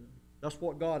need to do. That's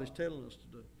what God is telling us to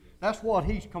do. That's what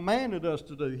He's commanded us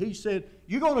to do. He said,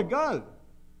 you're going to go.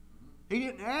 He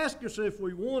didn't ask us if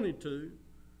we wanted to.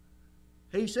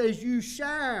 He says, you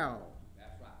shall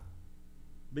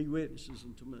be witnesses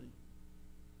unto me.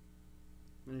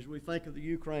 And as we think of the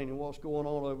Ukraine and what's going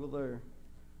on over there,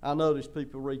 I notice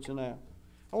people reaching out.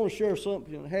 I want to share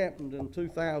something that happened in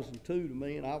 2002 to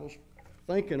me, and I was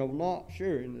thinking of not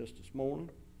sharing this morning.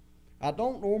 I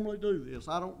don't normally do this.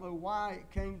 I don't know why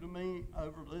it came to me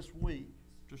over this week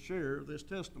to share this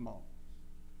testimony,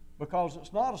 because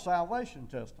it's not a salvation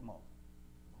testimony.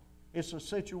 It's a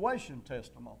situation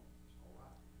testimony.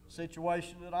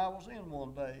 Situation that I was in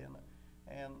one day,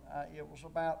 and it was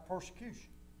about persecution.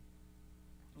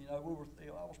 I was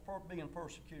being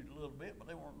persecuted a little bit, but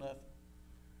they weren't nothing.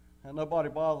 And nobody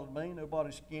bothered me.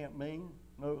 Nobody scamped me.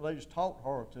 No, they just talked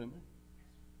hard to me.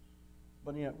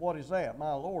 But yet, what is that?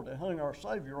 My Lord, they hung our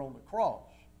Savior on the cross.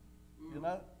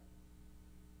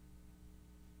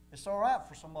 It's all right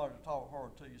for somebody to talk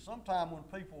hard to you. Sometimes when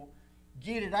people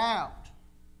get it out,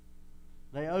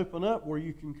 they open up where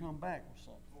you can come back with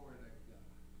something.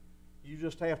 You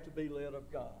just have to be led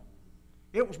of God.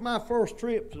 It was my first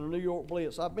trip to the New York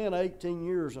Blitz. I've been 18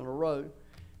 years in a row.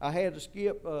 I had to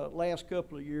skip last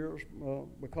couple of years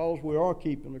because we are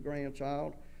keeping a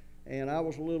grandchild, and I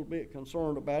was a little bit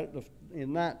concerned about it.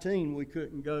 In 19, we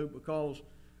couldn't go because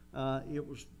it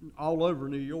was all over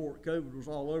New York. COVID was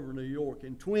all over New York.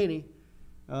 In 20,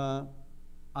 I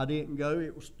didn't go.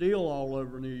 It was still all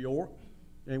over New York,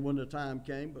 and when the time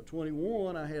came. But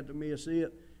 21, I had to miss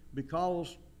it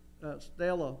because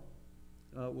Stella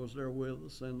was there with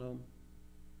us, and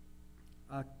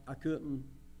I couldn't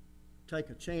take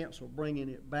a chance of bringing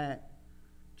it back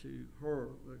to her,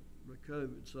 the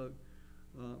COVID. So,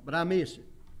 but I miss it.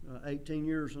 18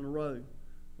 years in a row,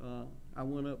 I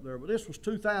went up there. But this was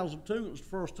 2002. It was the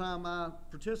first time I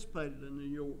participated in the New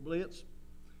York Blitz.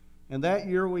 And that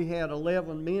year we had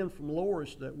 11 men from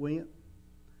Loris that went.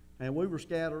 And we were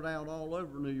scattered out all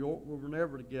over New York. We were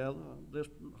never together,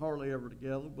 hardly ever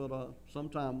together. But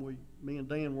sometime me and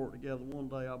Dan worked together one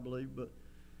day, I believe. But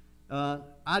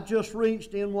I just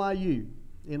reached NYU.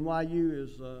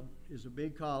 NYU is a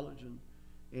big college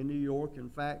in New York.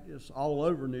 In fact, it's all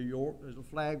over New York. There's a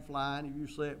flag flying. If you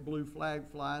see that blue flag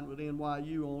flying with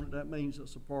NYU on it, that means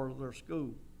it's a part of their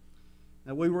school.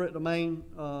 Now, we were at the main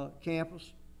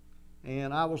campus,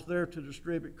 and I was there to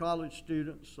distribute college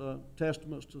students,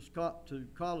 testaments to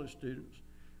college students.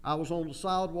 I was on the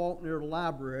sidewalk near the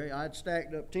library. I had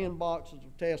stacked up 10 boxes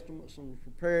of testaments and was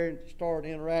preparing to start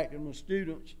interacting with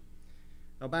students.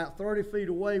 About 30 feet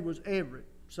away was Everett,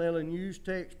 selling used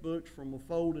textbooks from a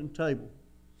folding table.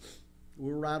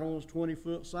 We were right on his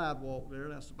 20-foot sidewalk there.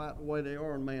 That's about the way they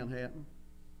are in Manhattan.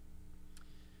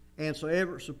 And so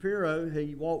Everett Shapiro,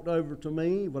 he walked over to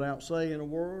me without saying a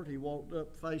word. He walked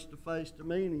up face to face to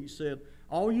me, and he said,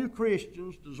 "All you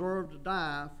Christians deserve to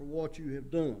die for what you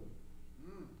have done."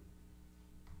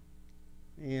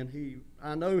 And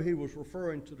I know he was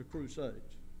referring to the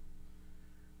Crusades.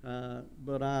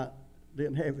 But I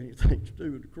didn't have anything to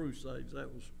do with the Crusades.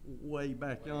 That was way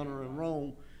back yonder in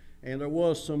Rome. And there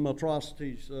was some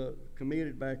atrocities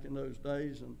committed back in those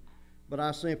days. But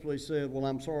I simply said, "Well,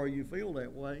 I'm sorry you feel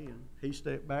that way." And he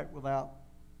stepped back without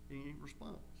any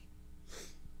response.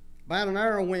 About an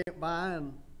hour went by,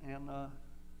 and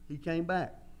he came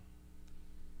back.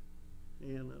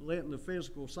 And letting the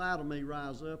physical side of me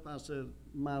rise up, I said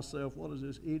to myself, "What does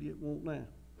this idiot want now?"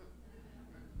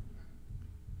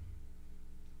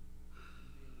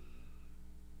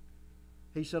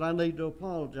 He said, "I need to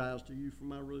apologize to you for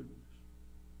my rudeness."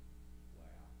 Wow.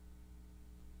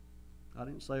 I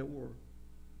didn't say a word.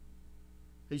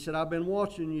 He said, "I've been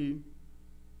watching you,"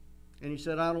 and he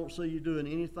said, "I don't see you doing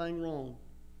anything wrong.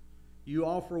 You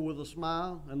offer with a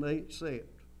smile, and they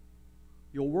accept.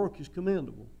 Your work is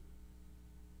commendable."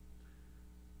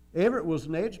 Everett was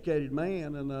an educated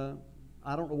man, and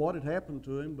I don't know what had happened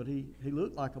to him, but he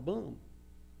looked like a bum.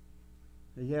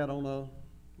 He had on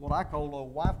what I call a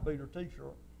wife beater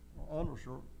t-shirt or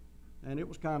undershirt, and it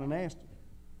was kind of nasty.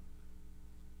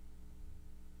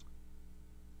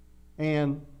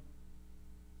 And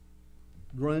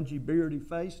grungy, beardy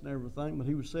face and everything, but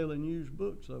he was selling used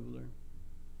books over there.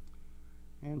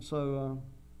 And so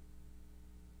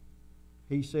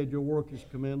he said, your work is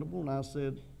commendable. And I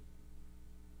said,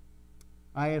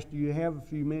 I asked, do you have a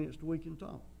few minutes that we can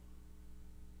talk?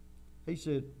 He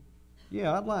said,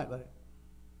 yeah, I'd like that.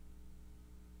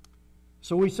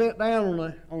 So we sat down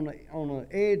on the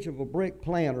edge of a brick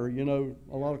planter. You know,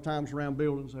 a lot of times around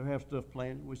buildings they have stuff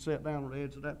planted. We sat down on the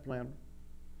edge of that planter.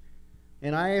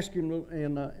 And I asked him,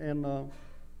 and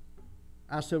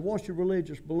I said, what's your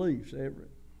religious beliefs, Everett?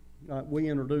 We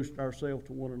introduced ourselves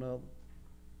to one another.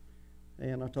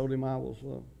 And I told him I was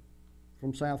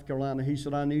from South Carolina. He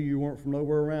said, I knew you weren't from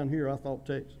nowhere around here. I thought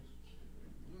Texas.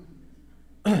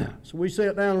 So we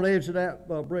sat down on the edge of that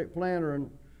brick planter,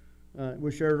 and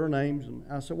we shared our names. And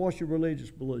I said, what's your religious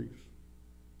beliefs?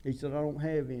 He said, I don't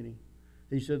have any.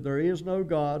 He said, there is no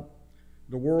God.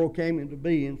 The world came into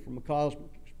being from a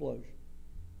cosmic explosion.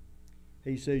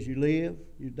 He says, you live,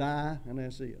 you die, and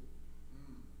that's it.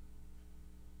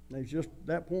 And he's just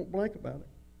that point blank about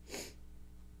it.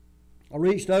 I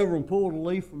reached over and pulled a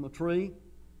leaf from the tree.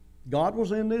 God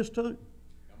was in this too.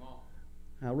 Come on.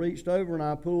 I reached over and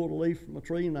I pulled a leaf from the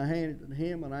tree and I handed it to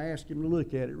him and I asked him to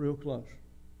look at it real close.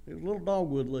 It was a little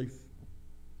dogwood leaf.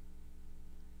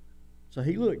 So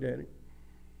he looked at it.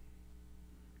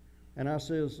 And I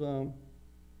says,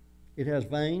 it has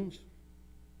veins,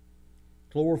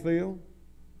 chlorophyll,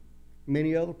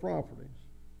 many other properties.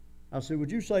 I said,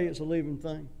 would you say it's a living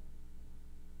thing?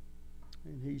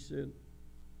 And he said,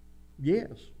 yes,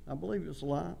 I believe it's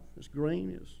alive. It's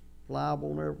green, it's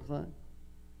pliable and everything.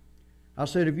 I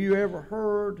said, have you ever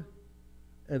heard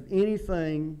of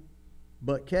anything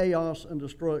but chaos and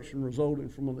destruction resulting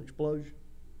from an explosion?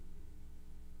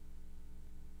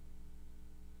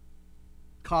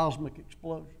 Cosmic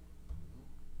explosion.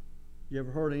 You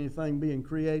ever heard anything being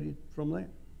created from that?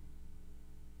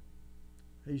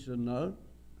 He said, no,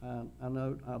 I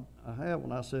know I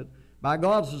haven't. I said, by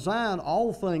God's design,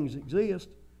 all things exist.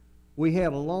 We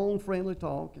had a long, friendly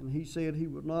talk, and he said he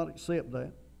would not accept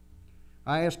that.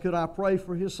 I asked, could I pray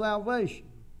for his salvation?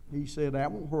 He said,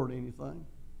 that won't hurt anything.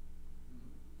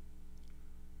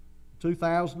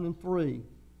 2003,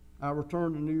 I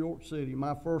returned to New York City.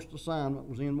 My first assignment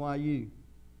was NYU.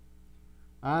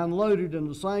 I unloaded in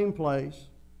the same place,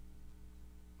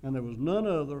 and there was none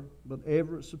other but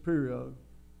Everett Superior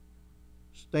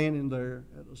standing there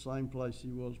at the same place he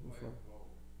was before.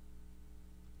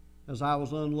 As I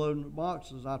was unloading the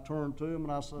boxes, I turned to him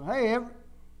and I said, hey, Everett.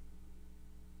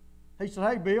 He said,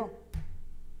 hey, Bill.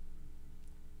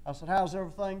 I said, how's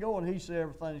everything going? He said,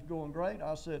 everything's going great.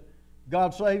 I said,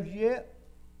 God saved you yet?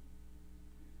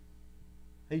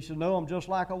 He said, no, I'm just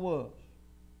like I was.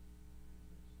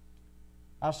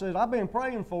 I said, I've been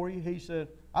praying for you. He said,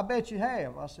 I bet you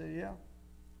have. I said, yeah.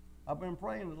 I've been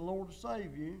praying to the Lord to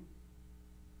save you.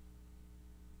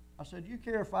 I said, do you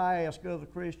care if I ask other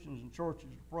Christians and churches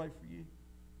to pray for you?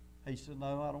 He said,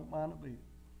 no, I don't mind a bit.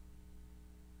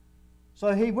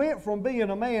 So he went from being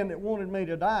a man that wanted me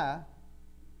to die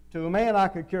to a man I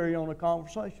could carry on a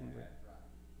conversation with.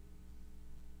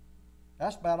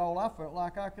 That's about all I felt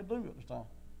like I could do at the time.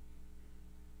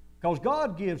 Because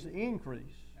God gives the increase.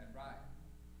 That's right.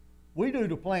 We do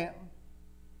the planting.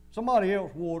 Somebody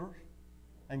else waters,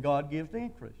 and God gives the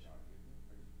increase.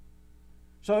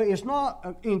 So it's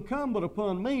not incumbent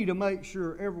upon me to make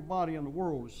sure everybody in the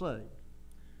world is saved.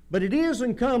 But it is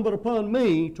incumbent upon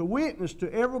me to witness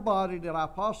to everybody that I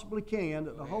possibly can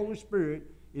that the Holy Spirit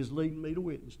is leading me to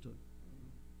witness to.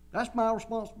 That's my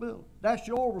responsibility. That's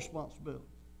your responsibility.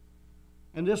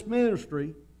 And this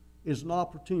ministry is an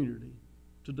opportunity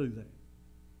to do that.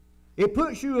 It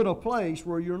puts you in a place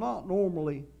where you're not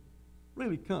normally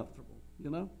really comfortable,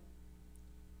 you know.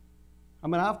 I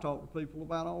mean, I've talked to people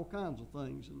about all kinds of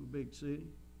things in the big city.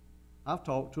 I've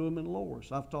talked to them in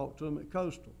Loris. I've talked to them at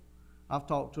Coastal. I've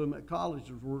talked to them at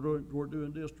colleges where we're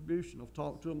doing distribution. I've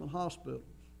talked to them in hospitals.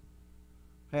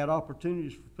 Had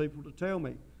opportunities for people to tell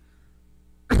me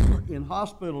in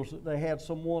hospitals that they had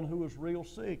someone who was real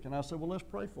sick. And I said, well, let's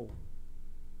pray for them.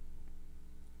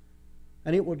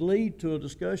 And it would lead to a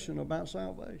discussion about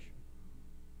salvation.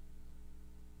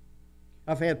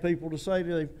 I've had people to say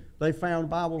that they found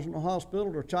Bibles in the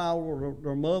hospital, their child or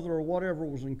their mother or whatever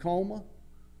was in a coma,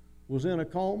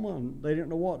 and they didn't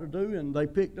know what to do, and they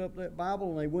picked up that Bible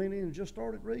and they went in and just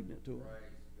started reading it to them.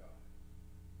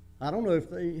 I don't know if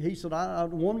he said,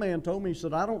 one man told me, he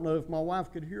said, I don't know if my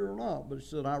wife could hear or not, but he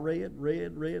said, I read.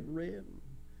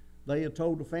 They had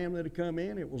told the family to come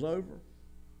in, it was over.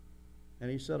 And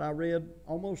he said, I read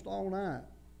almost all night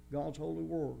God's holy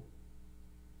word.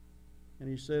 And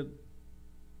he said,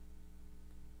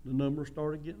 the numbers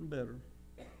started getting better.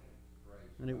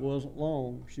 And it wasn't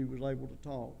long she was able to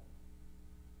talk.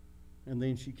 And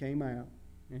then she came out,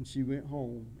 and she went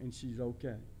home, and she's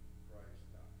okay.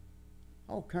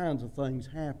 All kinds of things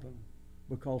happen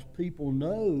because people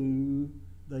know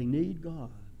they need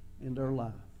God in their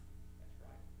life.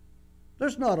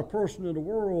 There's not a person in the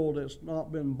world that's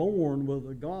not been born with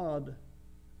a God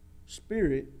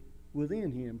spirit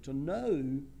within him to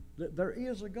know that there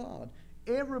is a God.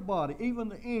 Everybody, even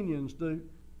the Indians do.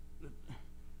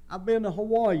 I've been to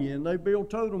Hawaii, and they build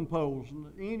totem poles, and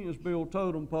the Indians build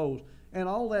totem poles. And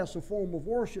all that's a form of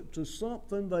worship to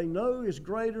something they know is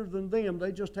greater than them.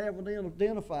 They just haven't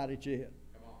identified it yet.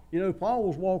 You know, Paul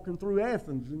was walking through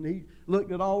Athens, and he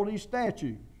looked at all these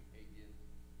statues.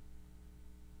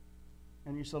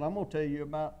 And he said, I'm going to tell you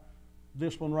about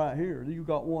this one right here. You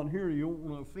got one here. You don't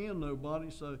want to offend nobody,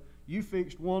 so you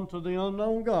fixed one to the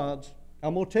unknown gods.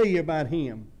 I'm going to tell you about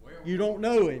him. You don't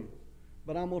know him,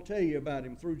 but I'm going to tell you about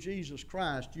him. Through Jesus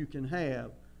Christ, you can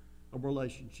have a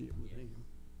relationship with him.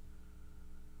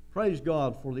 Praise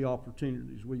God for the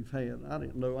opportunities we've had. I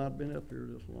didn't know I'd been up here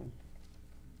this long.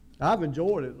 I've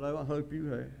enjoyed it, though. I hope you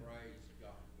have.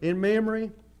 In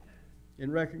memory,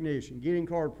 in recognition, getting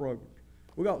card programs.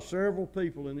 We got several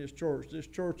people in this church. This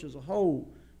church as a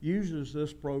whole uses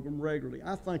this program regularly.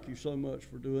 I thank you so much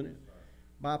for doing it.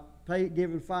 By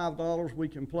giving $5, we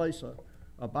can place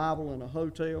a Bible in a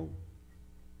hotel.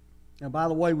 And by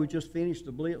the way, we just finished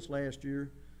the Blitz last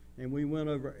year, and we went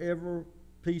over every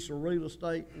piece of real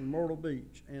estate in Myrtle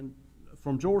Beach. And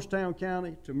from Georgetown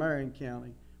County to Marion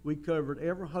County, we covered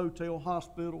every hotel,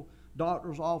 hospital,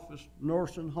 doctor's office,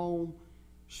 nursing home,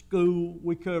 school.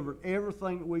 We covered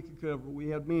everything that we could cover. We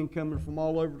had men coming from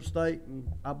all over the state,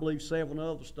 and I believe 7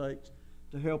 other states,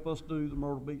 to help us do the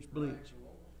Myrtle Beach Blitz.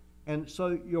 And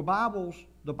so your Bibles,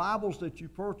 the Bibles that you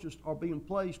purchased, are being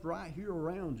placed right here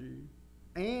around you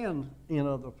and in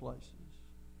other places.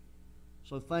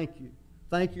 So thank you.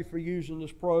 Thank you for using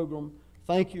this program.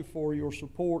 Thank you for your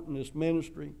support in this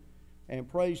ministry. And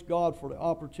praise God for the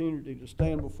opportunity to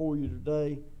stand before you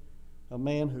today, a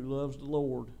man who loves the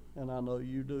Lord, and I know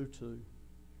you do too.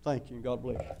 Thank you, and God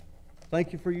bless you.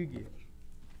 Thank you for your gifts.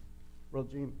 Brother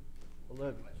Jimmy, I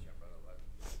love you.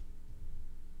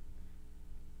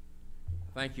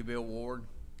 Thank you, Bill Ward,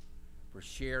 for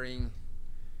sharing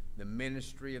the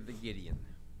ministry of the Gideon,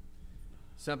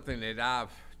 something that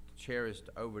I've cherished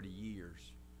over the years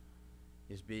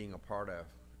is being a part of.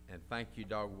 And thank you,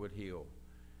 Dogwood Hill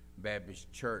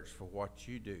Baptist Church, for what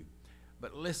you do.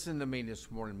 But listen to me this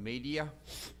morning, media,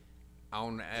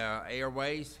 on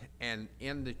airways, and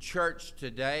in the church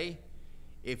today.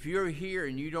 If you're here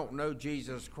and you don't know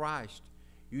Jesus Christ,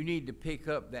 you need to pick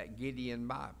up that Gideon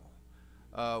Bible.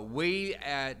 We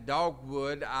at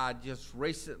Dogwood, I just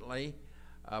recently,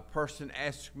 a person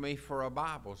asked me for a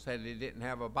Bible, said they didn't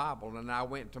have a Bible, and I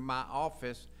went to my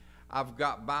office. I've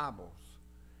got Bibles,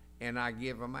 and I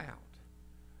give them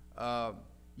out.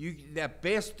 The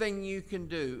best thing you can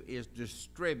do is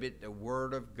distribute the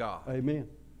Word of God. Amen.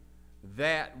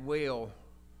 That will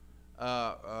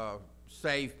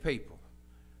save people.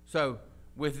 So,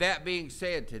 with that being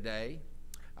said today,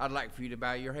 I'd like for you to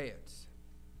bow your heads.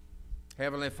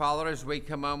 Heavenly Father, as we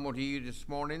come on to you this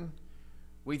morning,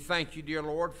 we thank you, dear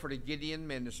Lord, for the Gideon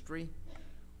ministry.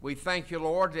 We thank you,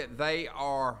 Lord, that they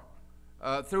are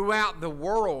throughout the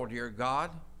world, dear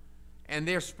God, and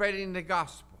they're spreading the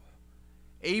gospel.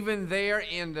 Even there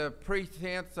in the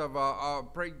pretense of a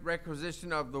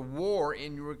prerequisition of the war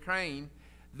in Ukraine,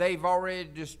 they've already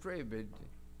distributed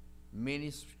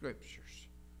many scriptures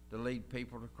to lead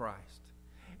people to Christ.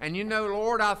 And you know,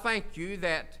 Lord, I thank you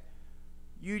that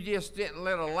you just didn't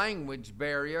let a language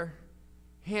barrier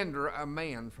hinder a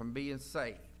man from being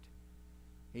saved.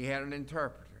 He had an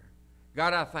interpreter.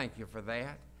 God, I thank you for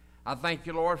that. I thank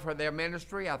you, Lord, for their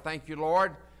ministry. I thank you,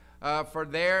 Lord, for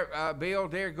their bill.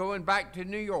 They're going back to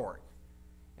New York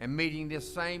and meeting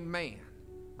this same man.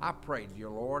 I pray to you,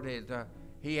 Lord, as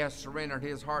he has surrendered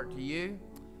his heart to you.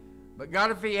 But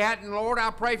God, if he hadn't, Lord,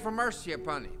 I pray for mercy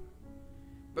upon him.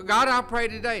 But God, I pray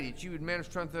today that you would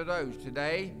minister unto those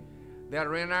today that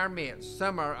are in our midst.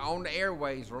 Some are on the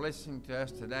airways or listening to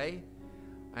us today.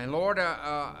 And Lord,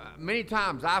 many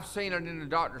times I've seen it in the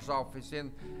doctor's office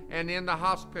and in the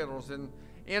hospitals and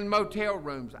in motel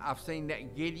rooms. I've seen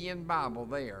that Gideon Bible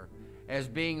there as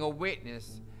being a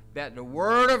witness that the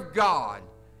Word of God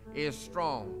is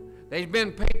strong. There's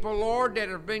been people, Lord, that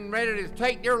have been ready to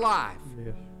take their life.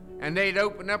 Yes. And they'd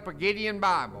open up a Gideon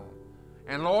Bible.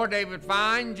 And, Lord, they would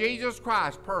find Jesus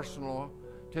Christ personal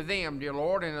to them, dear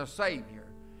Lord, and a Savior.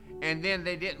 And then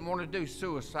they didn't want to do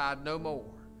suicide no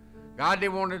more. God, they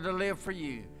wanted to live for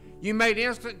you. You made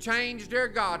instant change, dear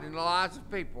God, in the lives of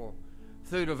people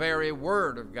through the very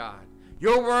Word of God.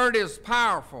 Your Word is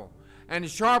powerful and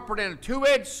sharper than a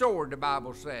two-edged sword, the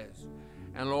Bible says.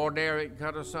 And, Lord, there it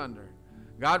cut asunder.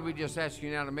 God, we just ask you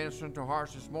now to minister into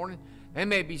hearts this morning. There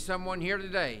may be someone here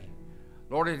today,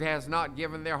 Lord, that has not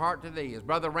given their heart to Thee. As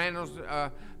Brother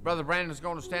Brandon's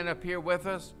going to stand up here with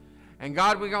us. And,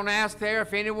 God, we're going to ask there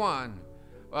if anyone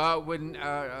would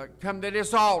come to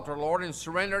this altar, Lord, and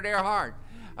surrender their heart.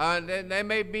 They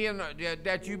may be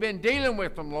that you've been dealing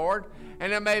with them, Lord.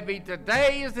 And it may be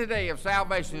today is the day of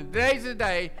salvation. Today's the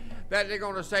day that they're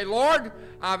going to say, Lord,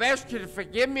 I've asked you to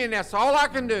forgive me, and that's all I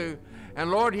can do. And,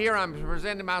 Lord, here I'm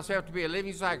presenting myself to be a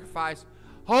living sacrifice,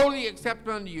 wholly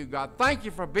acceptable unto you, God. Thank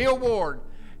you for Bill Ward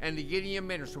and the Gideon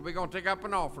ministry. We're going to take up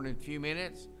an offering in a few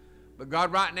minutes. But,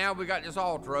 God, right now we got this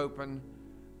altar open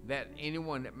that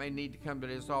anyone that may need to come to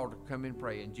this altar, come and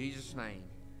pray. In Jesus' name,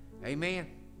 amen.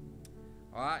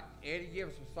 All right, Eddie, give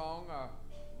us a song,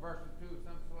 verse or two of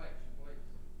some selection, please.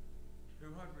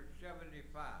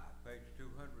 275, page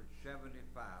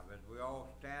 275. As we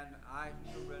all stand, I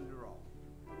surrender all.